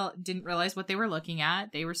didn't realize what they were looking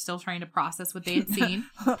at. They were still trying to process what they had seen.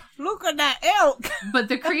 Look at that elk! But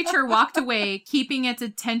the creature walked away, keeping its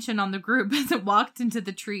attention on the group as it walked into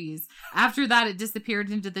the trees. After that, it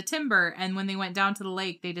disappeared into the timber, and when they went down to the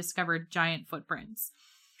lake, they discovered giant footprints.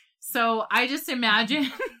 So I just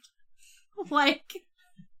imagine, like,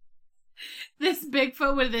 this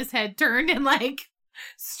Bigfoot with his head turned and, like,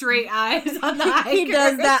 straight eyes on the hikers. He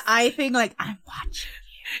does that eye thing, like, I'm watching.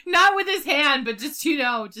 Not with his hand, but just,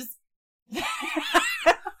 just... like,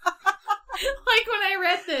 when I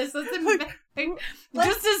read this, just an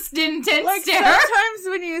intense stare. Sometimes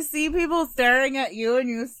when you see people staring at you and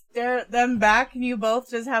you stare at them back and you both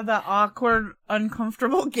just have that awkward,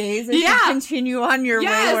 uncomfortable gaze and you continue on your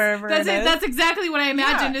way wherever it is. That's exactly what I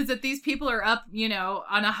imagined, is that these people are up,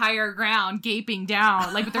 on a higher ground, gaping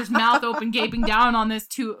down, like with their mouth open, gaping down on this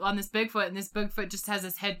Bigfoot, and this Bigfoot just has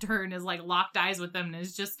his head turned, is like locked eyes with them, and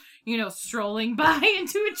is just, strolling by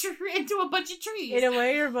into a bunch of trees. In a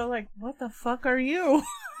way, you're both like, what the fuck are you?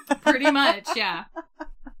 Pretty much, yeah.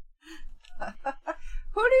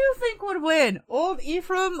 Who do you think would win? Old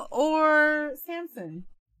Ephraim or Samson?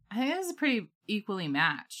 I think this is pretty equally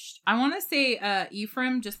matched. I want to say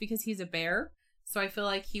Ephraim just because he's a bear. So I feel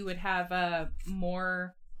like he would have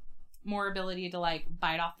more ability to like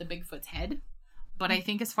bite off the Bigfoot's head. But I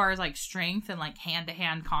think as far as like strength and like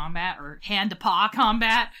hand-to-hand combat or hand-to-paw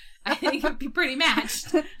combat, I think it would be pretty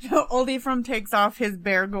matched. Old Ephraim takes off his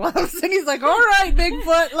bear gloves and he's like, all right,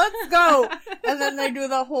 Bigfoot, let's go. And then they do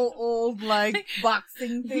the whole old like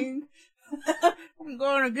boxing thing. I'm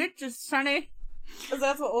going to get you, Sonny. Because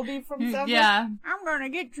that's what old Ephraim sounds like. I'm going to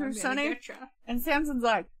get you, Sonny. And Samson's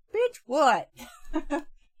like, bitch, what?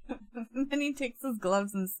 And then he takes his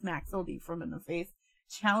gloves and smacks old Ephraim in the face,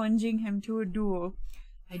 challenging him to a duel.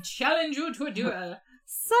 I challenge you to a duel.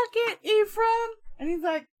 Suck it, Ephraim. And he's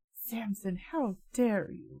like, Samson, how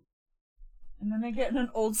dare you? And then they get in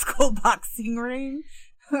an old school boxing ring.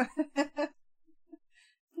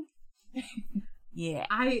 Yeah.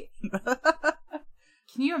 Can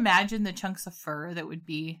you imagine the chunks of fur that would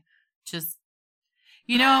be just,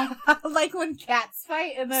 like when cats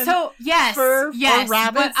fight and then yes, fur or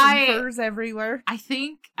rabbits and furs everywhere. I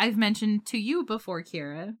think I've mentioned to you before,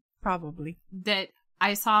 Kira. Probably. That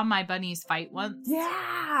I saw my bunnies fight once.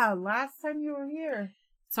 Yeah, last time you were here.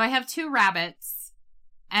 So I have 2 rabbits,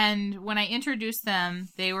 and when I introduced them,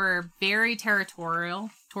 they were very territorial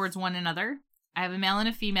towards one another. I have a male and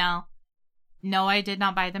a female. No, I did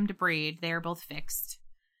not buy them to breed. They are both fixed.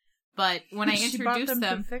 But when I introduced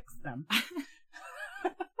them, to fix them.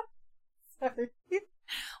 Sorry.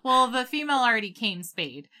 Well, the female already came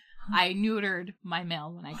spayed. I neutered my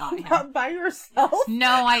male when I got him. Not by yourself?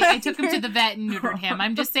 No, I took him to the vet and neutered him.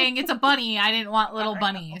 I'm just saying it's a bunny. I didn't want little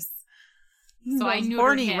bunnies. So I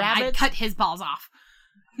neutered him. Rabbits. I cut his balls off.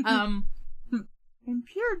 In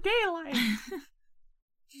pure daylight.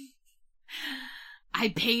 I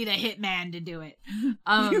paid a hitman to do it.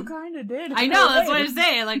 You kind of did. I know, that's what I'm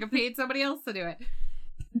saying. Like, I paid somebody else to do it.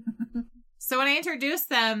 So when I introduced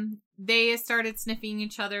them, they started sniffing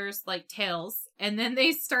each other's, like, tails. And then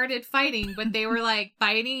they started fighting, but they were, like,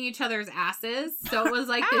 biting each other's asses. So it was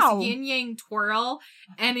like this yin-yang twirl.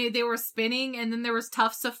 And they were spinning, and then there was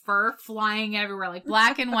tufts of fur flying everywhere. Like,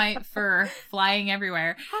 black and white fur flying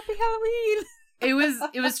everywhere. Happy Halloween! It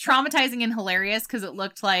was traumatizing and hilarious because it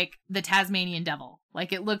looked like the Tasmanian devil.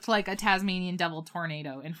 Like, it looked like a Tasmanian devil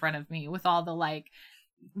tornado in front of me with all the, like,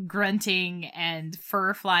 grunting and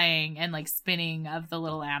fur flying and, like, spinning of the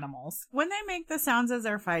little animals. When they make the sounds as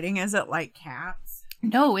they're fighting, is it like cats?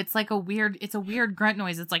 No, it's like a weird grunt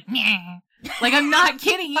noise. It's like, nyeh. Like, I'm not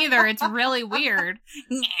kidding either. It's really weird.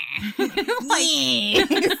 Like,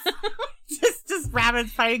 just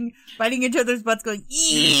rabbits biting each other's butts going,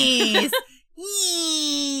 yes.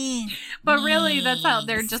 But really, that's how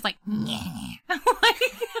they're just like,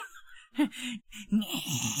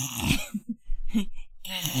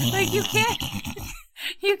 like you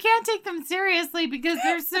can't take them seriously because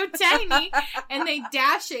they're so tiny and they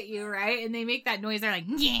dash at you, right? And they make that noise. They're like,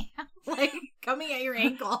 like coming at your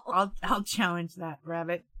ankle. I'll challenge that,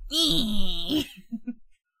 rabbit. Okay,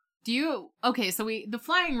 so the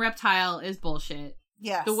flying reptile is bullshit.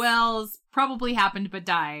 Yes. The whales probably happened but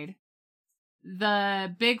died.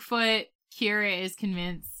 The Bigfoot, Kira is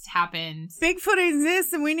convinced happened. Bigfoot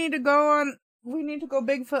exists and we need to go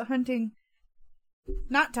Bigfoot hunting.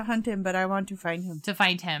 Not to hunt him, but I want to find him. To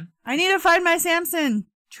find him. I need to find my Samson.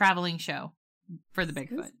 Traveling show for the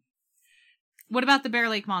Bigfoot. What about the Bear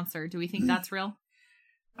Lake Monster? Do we think that's real?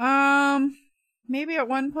 Maybe at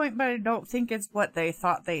one point, but I don't think it's what they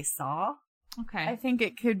thought they saw. Okay. I think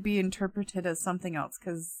it could be interpreted as something else,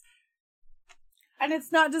 and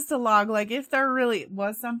it's not just a log. Like, if there really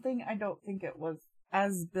was something, I don't think it was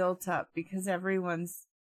as built up because everyone's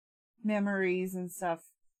memories and stuff,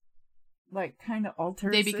 like, kind of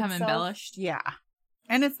alters. They become embellished. Yeah.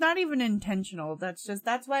 And it's not even intentional. That's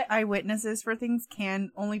why eyewitnesses for things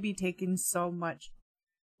can only be taken so much,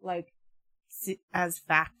 like, as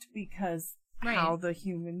fact because how the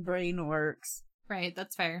human brain works. Right.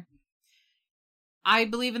 That's fair. I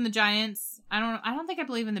believe in the giants. I don't think I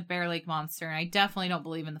believe in the Bear Lake Monster. And I definitely don't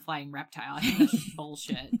believe in the flying reptile. I think that's just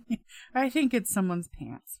bullshit. I think it's someone's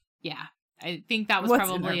pants. Yeah. I think that was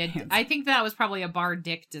probably a bar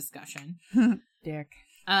dick discussion. Dick.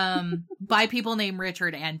 By people named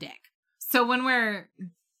Richard and Dick. So when we're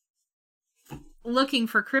looking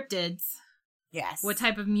for cryptids, yes, what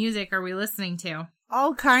type of music are we listening to?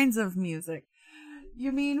 All kinds of music.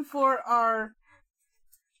 You mean for our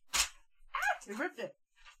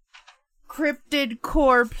Cryptid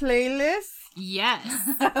Core playlist? Yes.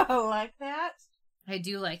 Like that? I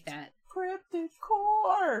do like that. Cryptid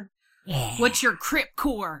Core. Yeah. What's your crypt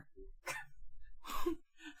core?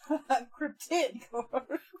 Cryptid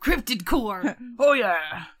Core. Cryptid Core. Oh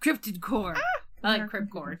yeah. Cryptid Core. I like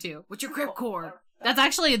crypt core too. What's your crypt core? That's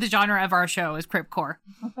actually the genre of our show is crypt core.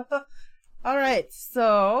 All right,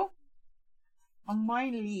 so on my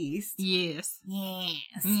list. Yes.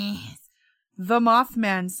 The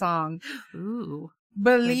Mothman song. Ooh.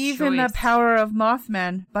 Believe in the Power of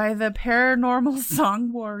Mothman by the Paranormal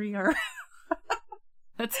Song Warrior.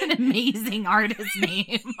 That's an amazing artist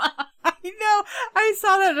name. I know. I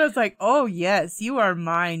saw that and I was like, oh yes, you are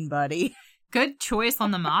mine, buddy. Good choice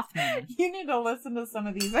on the Mothman. You need to listen to some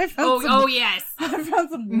of these. Yes. I found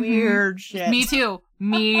some weird shit. Me too.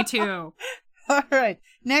 All right.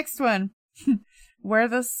 Next one. Where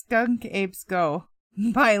the Skunk Apes Go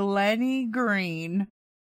by Lenny Green.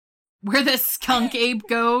 Where the skunk ape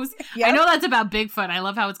goes? Yep. I know that's about Bigfoot. I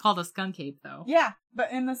love how it's called a skunk ape, though. Yeah,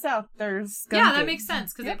 but in the South, there's skunk apes. That makes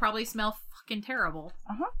sense, because they probably smell fucking terrible.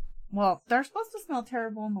 Uh-huh. Well, they're supposed to smell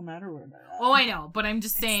terrible no matter where they're at. Oh, I know, but I'm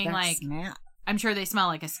just saying, like, smell. I'm sure they smell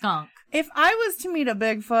like a skunk. If I was to meet a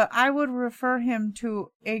Bigfoot, I would refer him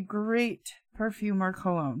to a great perfumer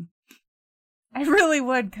cologne. I really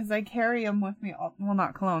would, because I carry them with me. Well,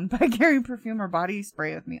 not cologne, but I carry perfume or body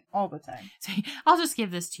spray with me all the time. So I'll just give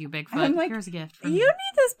this to you, Bigfoot. I'm like, here's a gift from you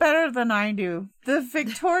need this better than I do. The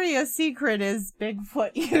Victoria's Secret is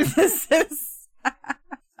Bigfoot uses this.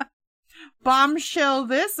 Bombshell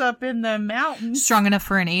this up in the mountains. Strong enough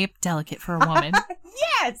for an ape, delicate for a woman.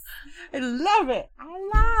 Yes! I love it.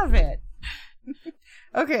 I love it.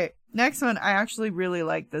 Okay, next one. I actually really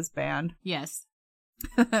like this band. Yes.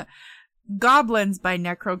 Goblins by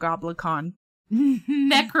Necrogoblicon.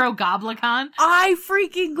 Necrogoblicon? I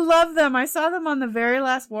freaking love them. I saw them on the very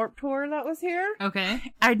last Warped Tour that was here.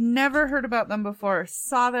 Okay. I'd never heard about them before.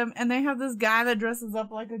 Saw them, and they have this guy that dresses up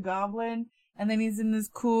like a goblin, and then he's in this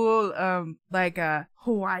cool, like a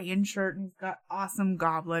Hawaiian shirt, and he's got awesome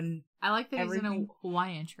goblin. I like that everything. He's in a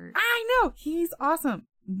Hawaiian shirt. I know. He's awesome.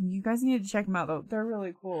 You guys need to check them out, though. They're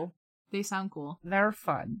really cool. They sound cool. They're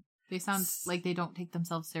fun. They sound like they don't take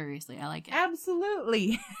themselves seriously. I like it.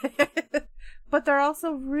 Absolutely. But they're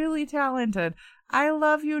also really talented. I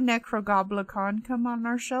love you, Necrogoblicon. Come on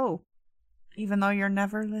our show. Even though you're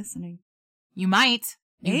never listening. You might.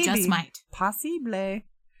 You Maybe. Just might. Possible.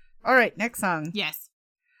 All right, next song. Yes.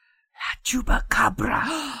 Chupacabra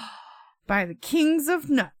by the Kings of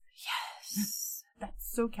Nut. Yes.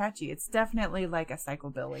 That's so catchy. It's definitely like a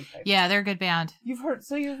psychobilly type. Yeah, they're a good band. You've heard,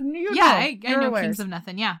 so you yeah, I know aware. Kings of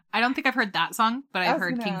Nothing. Yeah, I don't think I've heard that song, but I've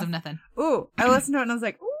heard Kings of Nothing. Ooh, I listened to it and I was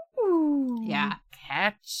like, ooh, yeah,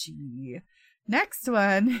 catchy. Next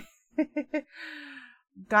one,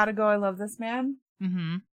 Gotta Go. I love this man.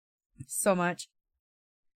 Mm-hmm. So much.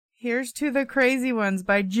 Here's to the Crazy Ones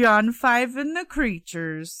by John 5 and the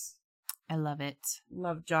Creatures. I love it.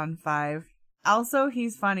 Love John 5. Also,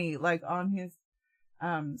 he's funny, like on his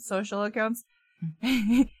social accounts.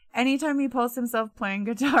 Anytime he posts himself playing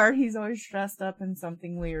guitar, he's always dressed up in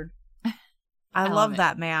something weird. I love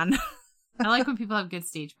that man. I like when people have good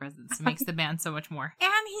stage presence. It makes the band so much more.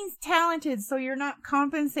 And he's talented, so you're not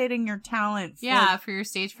compensating your talent for your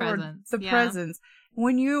stage presence. The presence.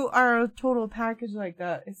 When you are a total package like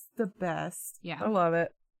that, it's the best. Yeah. I love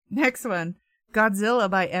it. Next one, Godzilla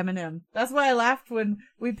by Eminem. That's why I laughed when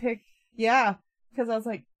we picked, because I was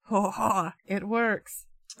like, oh, it works.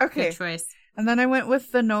 Okay. Good choice. And then I went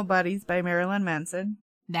with The Nobodies by Marilyn Manson.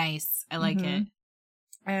 Nice. I like it.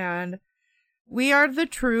 And We Are the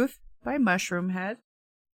Truth by Mushroomhead.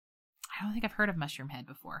 I don't think I've heard of Mushroomhead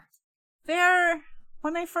before.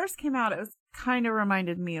 When they first came out, it was kind of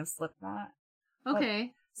reminded me of Slipknot.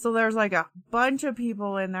 Okay. So there's like a bunch of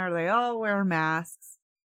people in there. They all wear masks.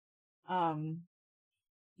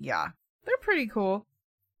 Yeah. They're pretty cool.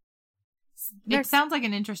 It sounds like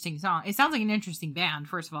an interesting song. It sounds like an interesting band,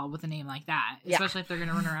 first of all, with a name like that. Especially if they're going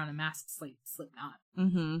to run around in masks like Slipknot.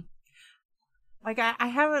 Mm-hmm. Like, I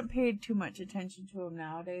haven't paid too much attention to them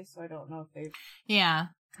nowadays, so I don't know if they've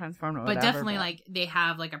transformed or whatever. But definitely, like, they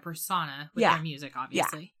have, like, a persona with their music,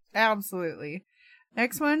 obviously. Yeah, absolutely.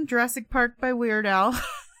 Next one, Jurassic Park by Weird Al.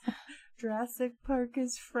 Jurassic Park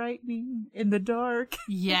is frightening in the dark.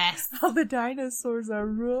 Yes. All the dinosaurs are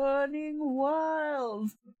running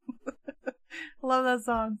wild. Love that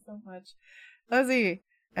song so much. Let's see.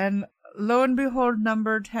 And lo and behold,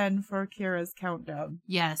 number 10 for Kira's countdown.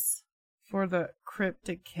 Yes. For the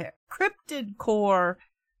Cryptid Core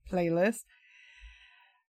playlist.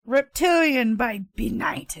 Reptilian by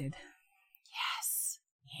Benighted. Yes.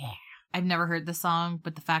 Yeah. I've never heard the song,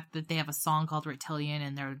 but the fact that they have a song called Reptilian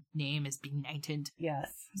and their name is Benighted.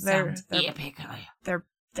 Yes. Sounds epic. They're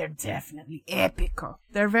definitely epical.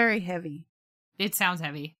 They're very heavy. It sounds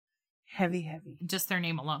heavy. Heavy. Just their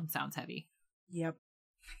name alone sounds heavy. Yep.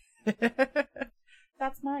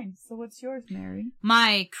 That's mine. So what's yours, Mary?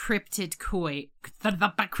 My crypticoid.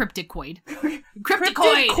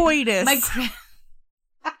 Crypticoidus.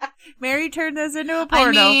 Mary turned this into a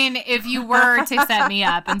porno. I mean, if you were to set me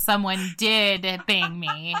up and someone did bang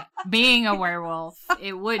me, being a werewolf,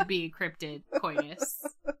 it would be crypticoidus.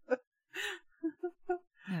 I'm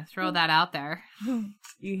gonna throw that out there.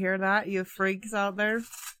 You hear that, you freaks out there?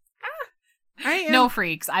 No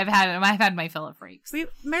freaks. I've had my fill of freaks.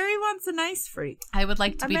 Mary wants a nice freak. I would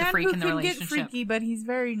like to be the freak in the relationship. Get freaky, but he's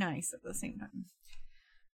very nice at the same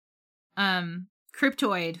time.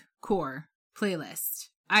 Cryptoid Core playlist.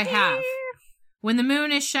 I have When the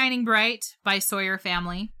Moon is Shining Bright by Sawyer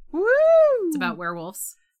Family. Woo! It's about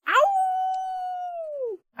werewolves.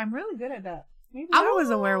 Ow! I'm really good at that. Maybe I was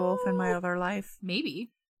a werewolf in my other life.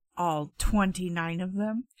 Maybe. All 29 of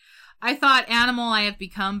them. I thought Animal I Have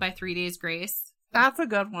Become by 3 Days Grace. That's a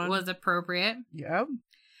good one. Was appropriate. Yep.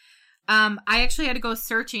 I actually had to go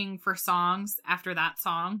searching for songs after that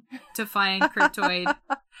song to find Cryptoid.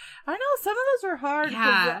 I know, some of those were hard.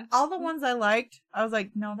 Yeah. All the ones I liked, I was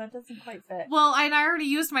like, no, that doesn't quite fit. Well, and I already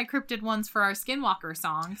used my cryptid ones for our Skinwalker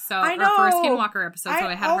song, so or for our Skinwalker episode, so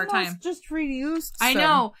I had a hard time. Just reused I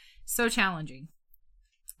know. So challenging.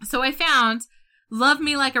 So I found Love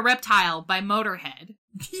Me Like a Reptile by Motorhead.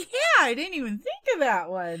 Yeah, I didn't even think of that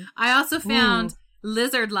one. I also found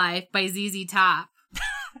Lizard Life by ZZ Top.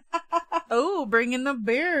 Oh, bringing the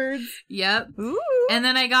beards. Yep. Ooh. And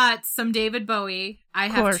then I got some David Bowie. I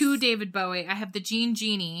have 2 David Bowie. I have the Gene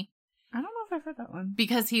Genie. I don't know if I've heard that one.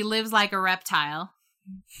 Because he lives like a reptile.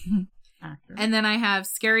 Actor. And then I have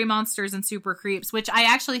Scary Monsters and Super Creeps, which I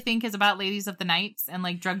actually think is about ladies of the nights and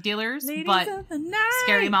like drug dealers. But of the night.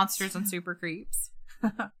 Scary Monsters and Super Creeps.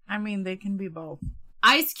 I mean, they can be both.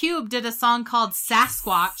 Ice Cube did a song called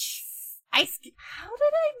Sasquatch. How did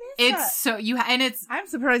I miss that? It's so it's. I'm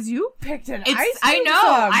surprised you picked an Ice Cube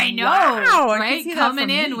song. I know, wow, right? Coming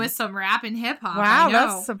in with some rap and hip hop. Wow,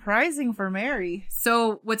 that's surprising for Mary.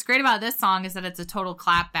 So what's great about this song is that it's a total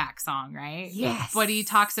clapback song, right? Yes. But he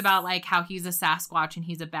talks about like how he's a Sasquatch and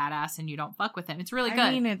he's a badass and you don't fuck with him. It's really good.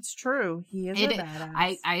 I mean, it's true. He is a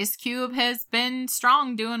badass. Ice Cube has been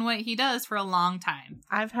strong doing what he does for a long time.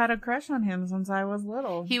 I've had a crush on him since I was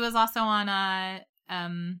little. He was also on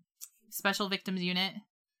Special Victims Unit.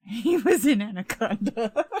 He was in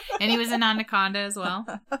Anaconda. And he was in Anaconda as well.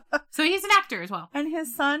 So he's an actor as well. And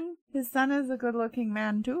his son is a good looking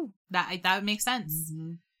man too. That would make sense.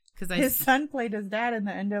 Because his son played his dad in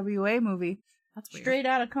the NWA movie. That's weird. Straight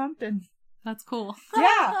out of Compton. That's cool.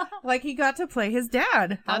 Yeah. Like he got to play his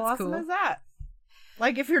dad. How That's awesome cool. is that?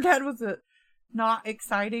 Like if your dad was not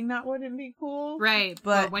exciting, that wouldn't be cool. Right.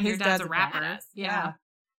 But when your dad's a rapper. Yeah.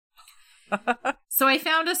 So I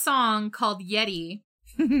found a song called Yeti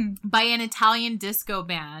by an Italian disco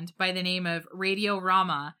band by the name of Radio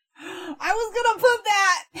Rama. I was gonna put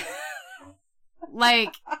that.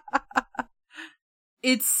 Like,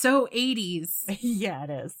 it's so 80s. Yeah, it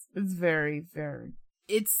is. It's very, very.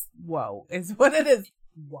 It's whoa. It's what it is.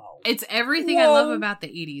 Whoa. It's everything I love about the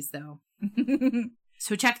 80s, though.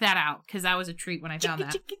 So check that out, because that was a treat when I found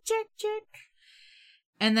that. Chick.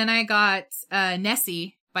 And then I got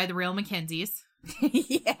Nessie by the Real Mackenzies.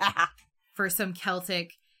 Yeah. For some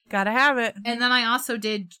Celtic. Gotta have it. And then I also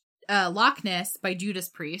did Loch Ness by Judas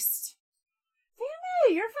Priest. Damn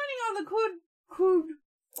it, you're finding all the code.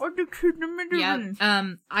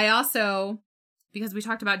 Yep. I also, because we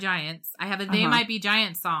talked about giants, I have a They Might Be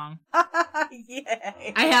Giants song.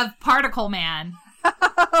 Yay. I have Particle Man.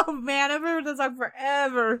 Oh man, I've heard this song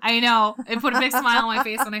forever. I know. It put a big smile on my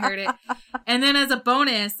face when I heard it. And then as a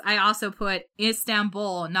bonus, I also put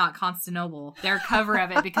Istanbul, not Constantinople. Their cover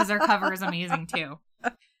of it, because their cover is amazing too.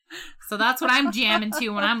 So that's what I'm jamming to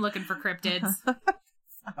when I'm looking for cryptids.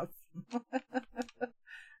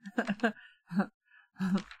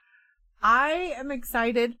 I am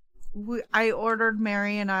excited. I ordered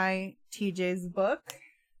Mary and I TJ's book.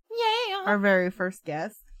 Yeah. Our very first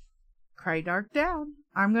guest. Cry Dark Down.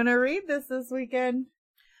 I'm going to read this weekend.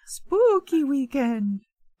 Spooky weekend.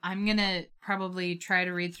 I'm going to probably try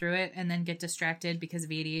to read through it and then get distracted because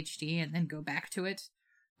of ADHD and then go back to it.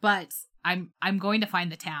 But I'm going to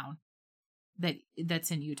find the town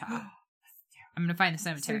that's in Utah. I'm going to find the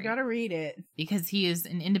cemetery. So you got to read it. Because he is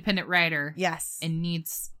an independent writer. Yes. And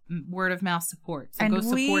needs word of mouth support. So go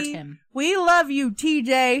support him. We love you,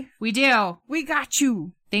 TJ. We do. We got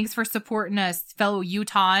you. Thanks for supporting us, fellow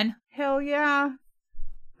Utahn. Hell yeah.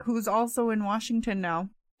 Who's also in Washington now.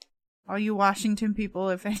 All you Washington people,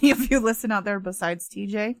 if any of you listen out there besides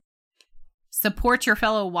TJ. Support your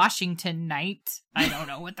fellow Washington Knight. I don't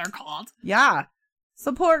know what they're called. Yeah.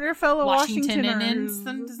 Support your fellow Washingtoners.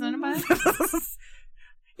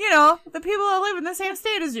 You know, the people that live in the same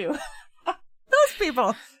state as you. Those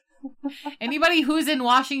people. Anybody who's in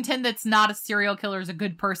Washington that's not a serial killer is a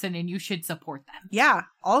good person and you should support them. Yeah.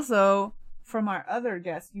 Also, from our other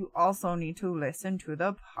guests, you also need to listen to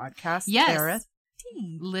the podcast. Yes. Therapy.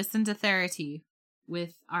 Listen to Therapy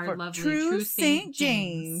with our lovely True St.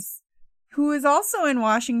 James, who is also in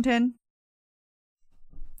Washington.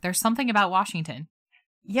 There's something about Washington.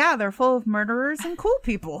 Yeah, they're full of murderers and cool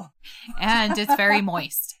people. And it's very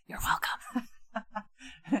moist. You're welcome.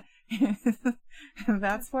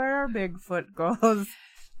 That's where our Bigfoot goes.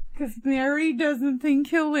 Because Mary doesn't think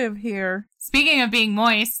he'll live here. Speaking of being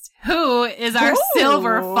moist, who is our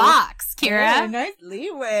silver fox, Kira? Oh, nice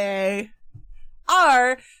leeway.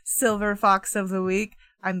 Our silver fox of the week.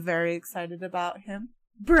 I'm very excited about him.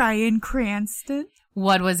 Bryan Cranston.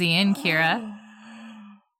 What was he in, Kira?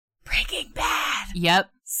 Breaking Bad. Yep.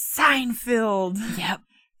 Seinfeld. Yep.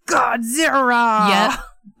 Godzilla.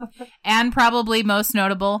 Yep. And probably most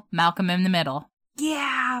notable, Malcolm in the Middle.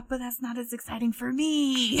 Yeah, but that's not as exciting for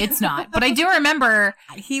me. It's not. But I do remember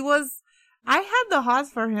I had the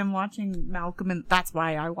hots for him watching Malcolm, and that's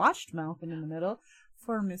why I watched Malcolm in the Middle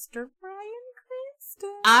for Mr. Bryan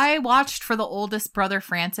Cranston. I watched for the oldest brother,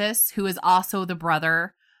 Francis, who is also the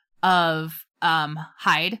brother of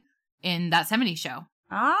Hyde in That 70s Show.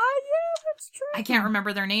 Ah, yeah, that's true. I can't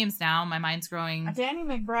remember their names now. My mind's growing. Danny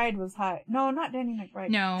McBride was Hyde. No, not Danny McBride.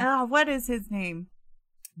 No. What is his name?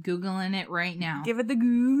 Googling it right now. Give it the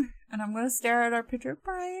goo. And I'm going to stare at our picture of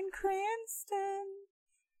Bryan Cranston.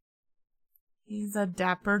 He's a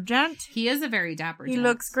dapper gent. He is a very dapper gent. He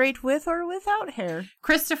looks great with or without hair.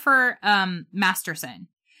 Christopher Masterson.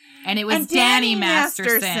 And it was Danny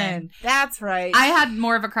Masterson. That's right. I had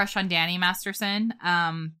more of a crush on Danny Masterson.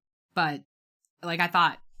 But like I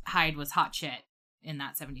thought Hyde was hot shit in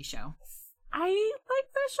That 70s Show. I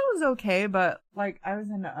like that show was okay, but like I was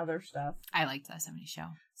into other stuff. I liked That 70s Show.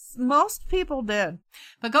 Most people did.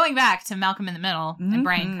 But going back to Malcolm in the Middle and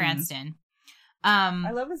Bryan Cranston.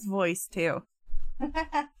 I love his voice too.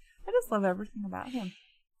 I just love everything about him.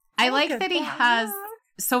 I like that he has.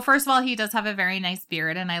 So first of all, he does have a very nice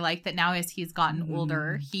beard, and I like that now as he's gotten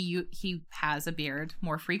older, he has a beard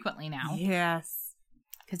more frequently now. Yes,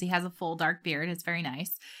 because he has a full dark beard. It's very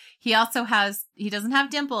nice. He also has. He doesn't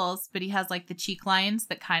have dimples, but he has like the cheek lines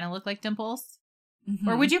that kind of look like dimples. Mm-hmm.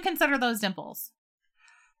 Or would you consider those dimples?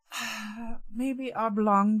 Maybe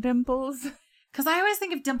oblong dimples. Because I always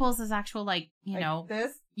think of dimples as actual, like, you know.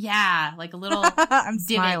 This? Yeah, like a little I'm divot.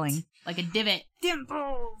 Smiling. Like a divot.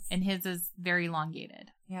 Dimples! And his is very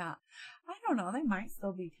elongated. Yeah. I don't know. They might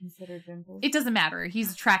still be considered dimples. It doesn't matter.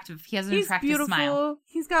 He's attractive. He has an attractive beautiful. Smile.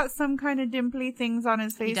 He's got some kind of dimply things on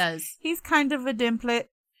his face. He does. He's kind of a dimplet.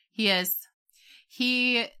 He is.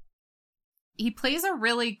 He plays a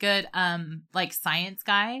really good like science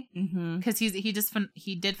guy because he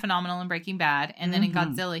did phenomenal in Breaking Bad, and then in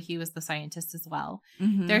Godzilla he was the scientist as well.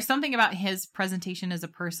 There's something about his presentation as a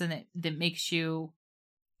person that makes you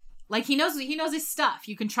like he knows his stuff.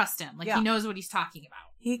 You can trust him. Like he knows what he's talking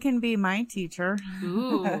about. He can be my teacher.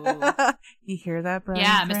 Ooh, you hear that, Bryan?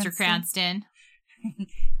 Yeah, Cranston? Mr. Cranston.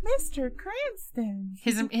 Mr. Cranston.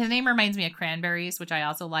 His name reminds me of cranberries, which I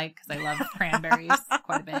also like because I love cranberries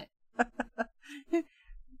quite a bit.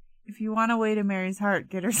 If you want a way to Mary's heart,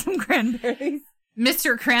 get her some cranberries.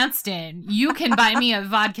 Mr. Cranston, you can buy me a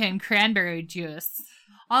vodka and cranberry juice.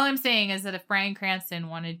 All I'm saying is that if Bryan Cranston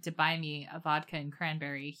wanted to buy me a vodka and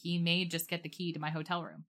cranberry, he may just get the key to my hotel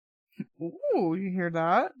room. Ooh, you hear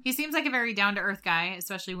that? He seems like a very down-to-earth guy,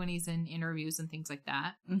 especially when he's in interviews and things like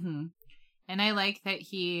that. And I like that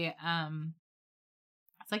he,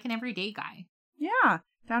 it's like an everyday guy. Yeah,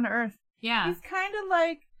 down to earth. Yeah. He's kind of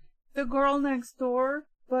like the girl next door,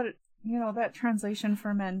 but, you know, that translation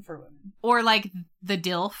for men for women. Or like the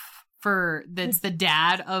DILF that's the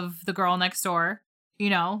dad of the girl next door. You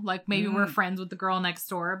know, like maybe we're friends with the girl next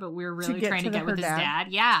door, but we're really trying to get with his dad.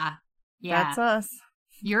 Yeah. Yeah. That's us.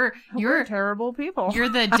 We're terrible people. You're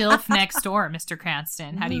the DILF next door, Mr.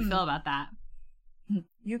 Cranston. How do you feel about that?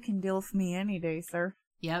 You can DILF me any day, sir.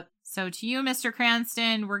 Yep. So to you, Mr.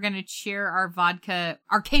 Cranston, we're going to cheer our vodka,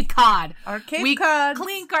 our Cape Cod. We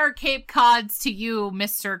clink our Cape Cods to you,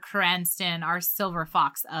 Mr. Cranston, our silver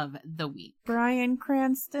fox of the week. Bryan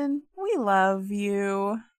Cranston, we love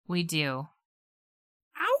you. We do.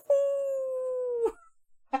 Ow!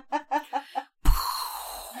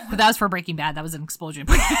 That was for Breaking Bad. That was an explosion.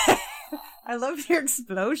 I love your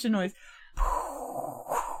explosion noise.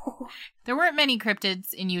 There weren't many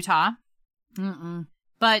cryptids in Utah.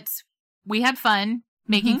 But we had fun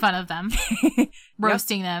making fun of them,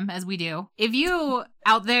 roasting them as we do. If you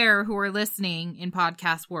out there who are listening in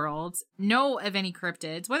podcast world know of any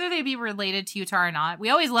cryptids, whether they be related to Utah or not, we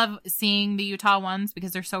always love seeing the Utah ones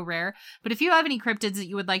because they're so rare. But if you have any cryptids that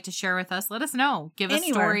you would like to share with us, let us know. Give us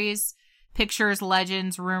stories, pictures,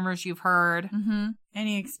 legends, rumors you've heard.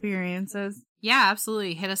 Any experiences. Yeah,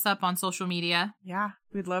 absolutely. Hit us up on social media. Yeah,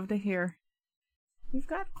 we'd love to hear. We've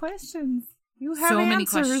got questions. You have so answers. many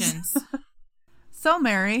questions. So,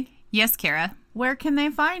 Mary. Yes, Kara. Where can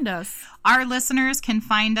they find us? Our listeners can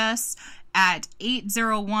find us at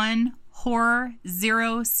 801 Horror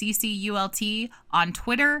 0CCULT on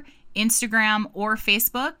Twitter, Instagram, or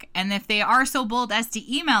Facebook. And if they are so bold as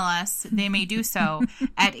to email us, they may do so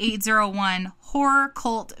at 801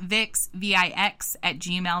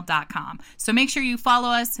 horrorcultvix@gmail.com. So make sure you follow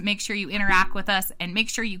us, make sure you interact with us, and make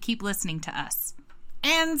sure you keep listening to us.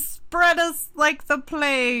 And spread us like the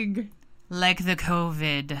plague. Like the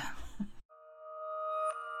COVID.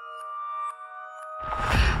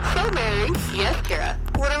 So, Mary. Yes, Kara.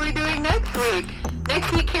 what are we doing next week?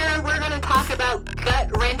 Next week, Kara, we're going to talk about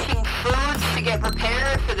gut-wrenching foods to get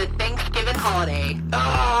prepared for the Thanksgiving holiday.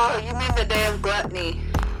 Oh, you mean the Day of Gluttony.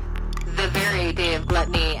 The very Day of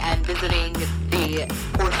Gluttony and visiting the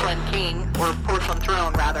Porcelain King, or Porcelain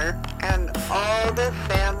Throne, rather. And all the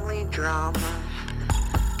family drama.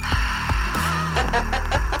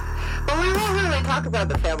 But we won't really talk about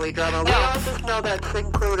the family drama. We all just know that's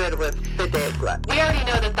included with the Day of Gluttony. We already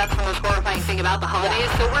know that that's the most horrifying thing about the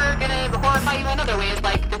holidays, so we're going to horrify you in other ways,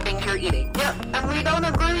 like the things you're eating. Yep, and we don't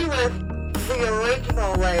agree with the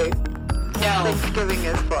original way Thanksgiving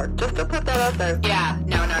is for. Just to put that out there. Yeah,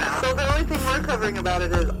 no. So the only thing we're covering about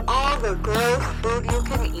it is all the gross food you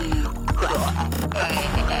can eat.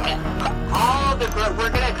 All the gross. We're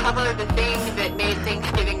going to cover the thing that made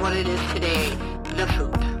Thanksgiving what it is today. The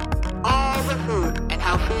food. All the food. And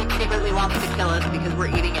how food secretly wants to kill us because we're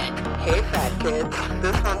eating it. Hey, fat kids.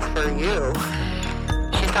 This one's for you.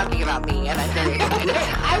 She's talking about me, and I'm very excited.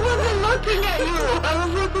 I wasn't looking at you. I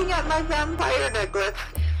was looking at my vampire necklace.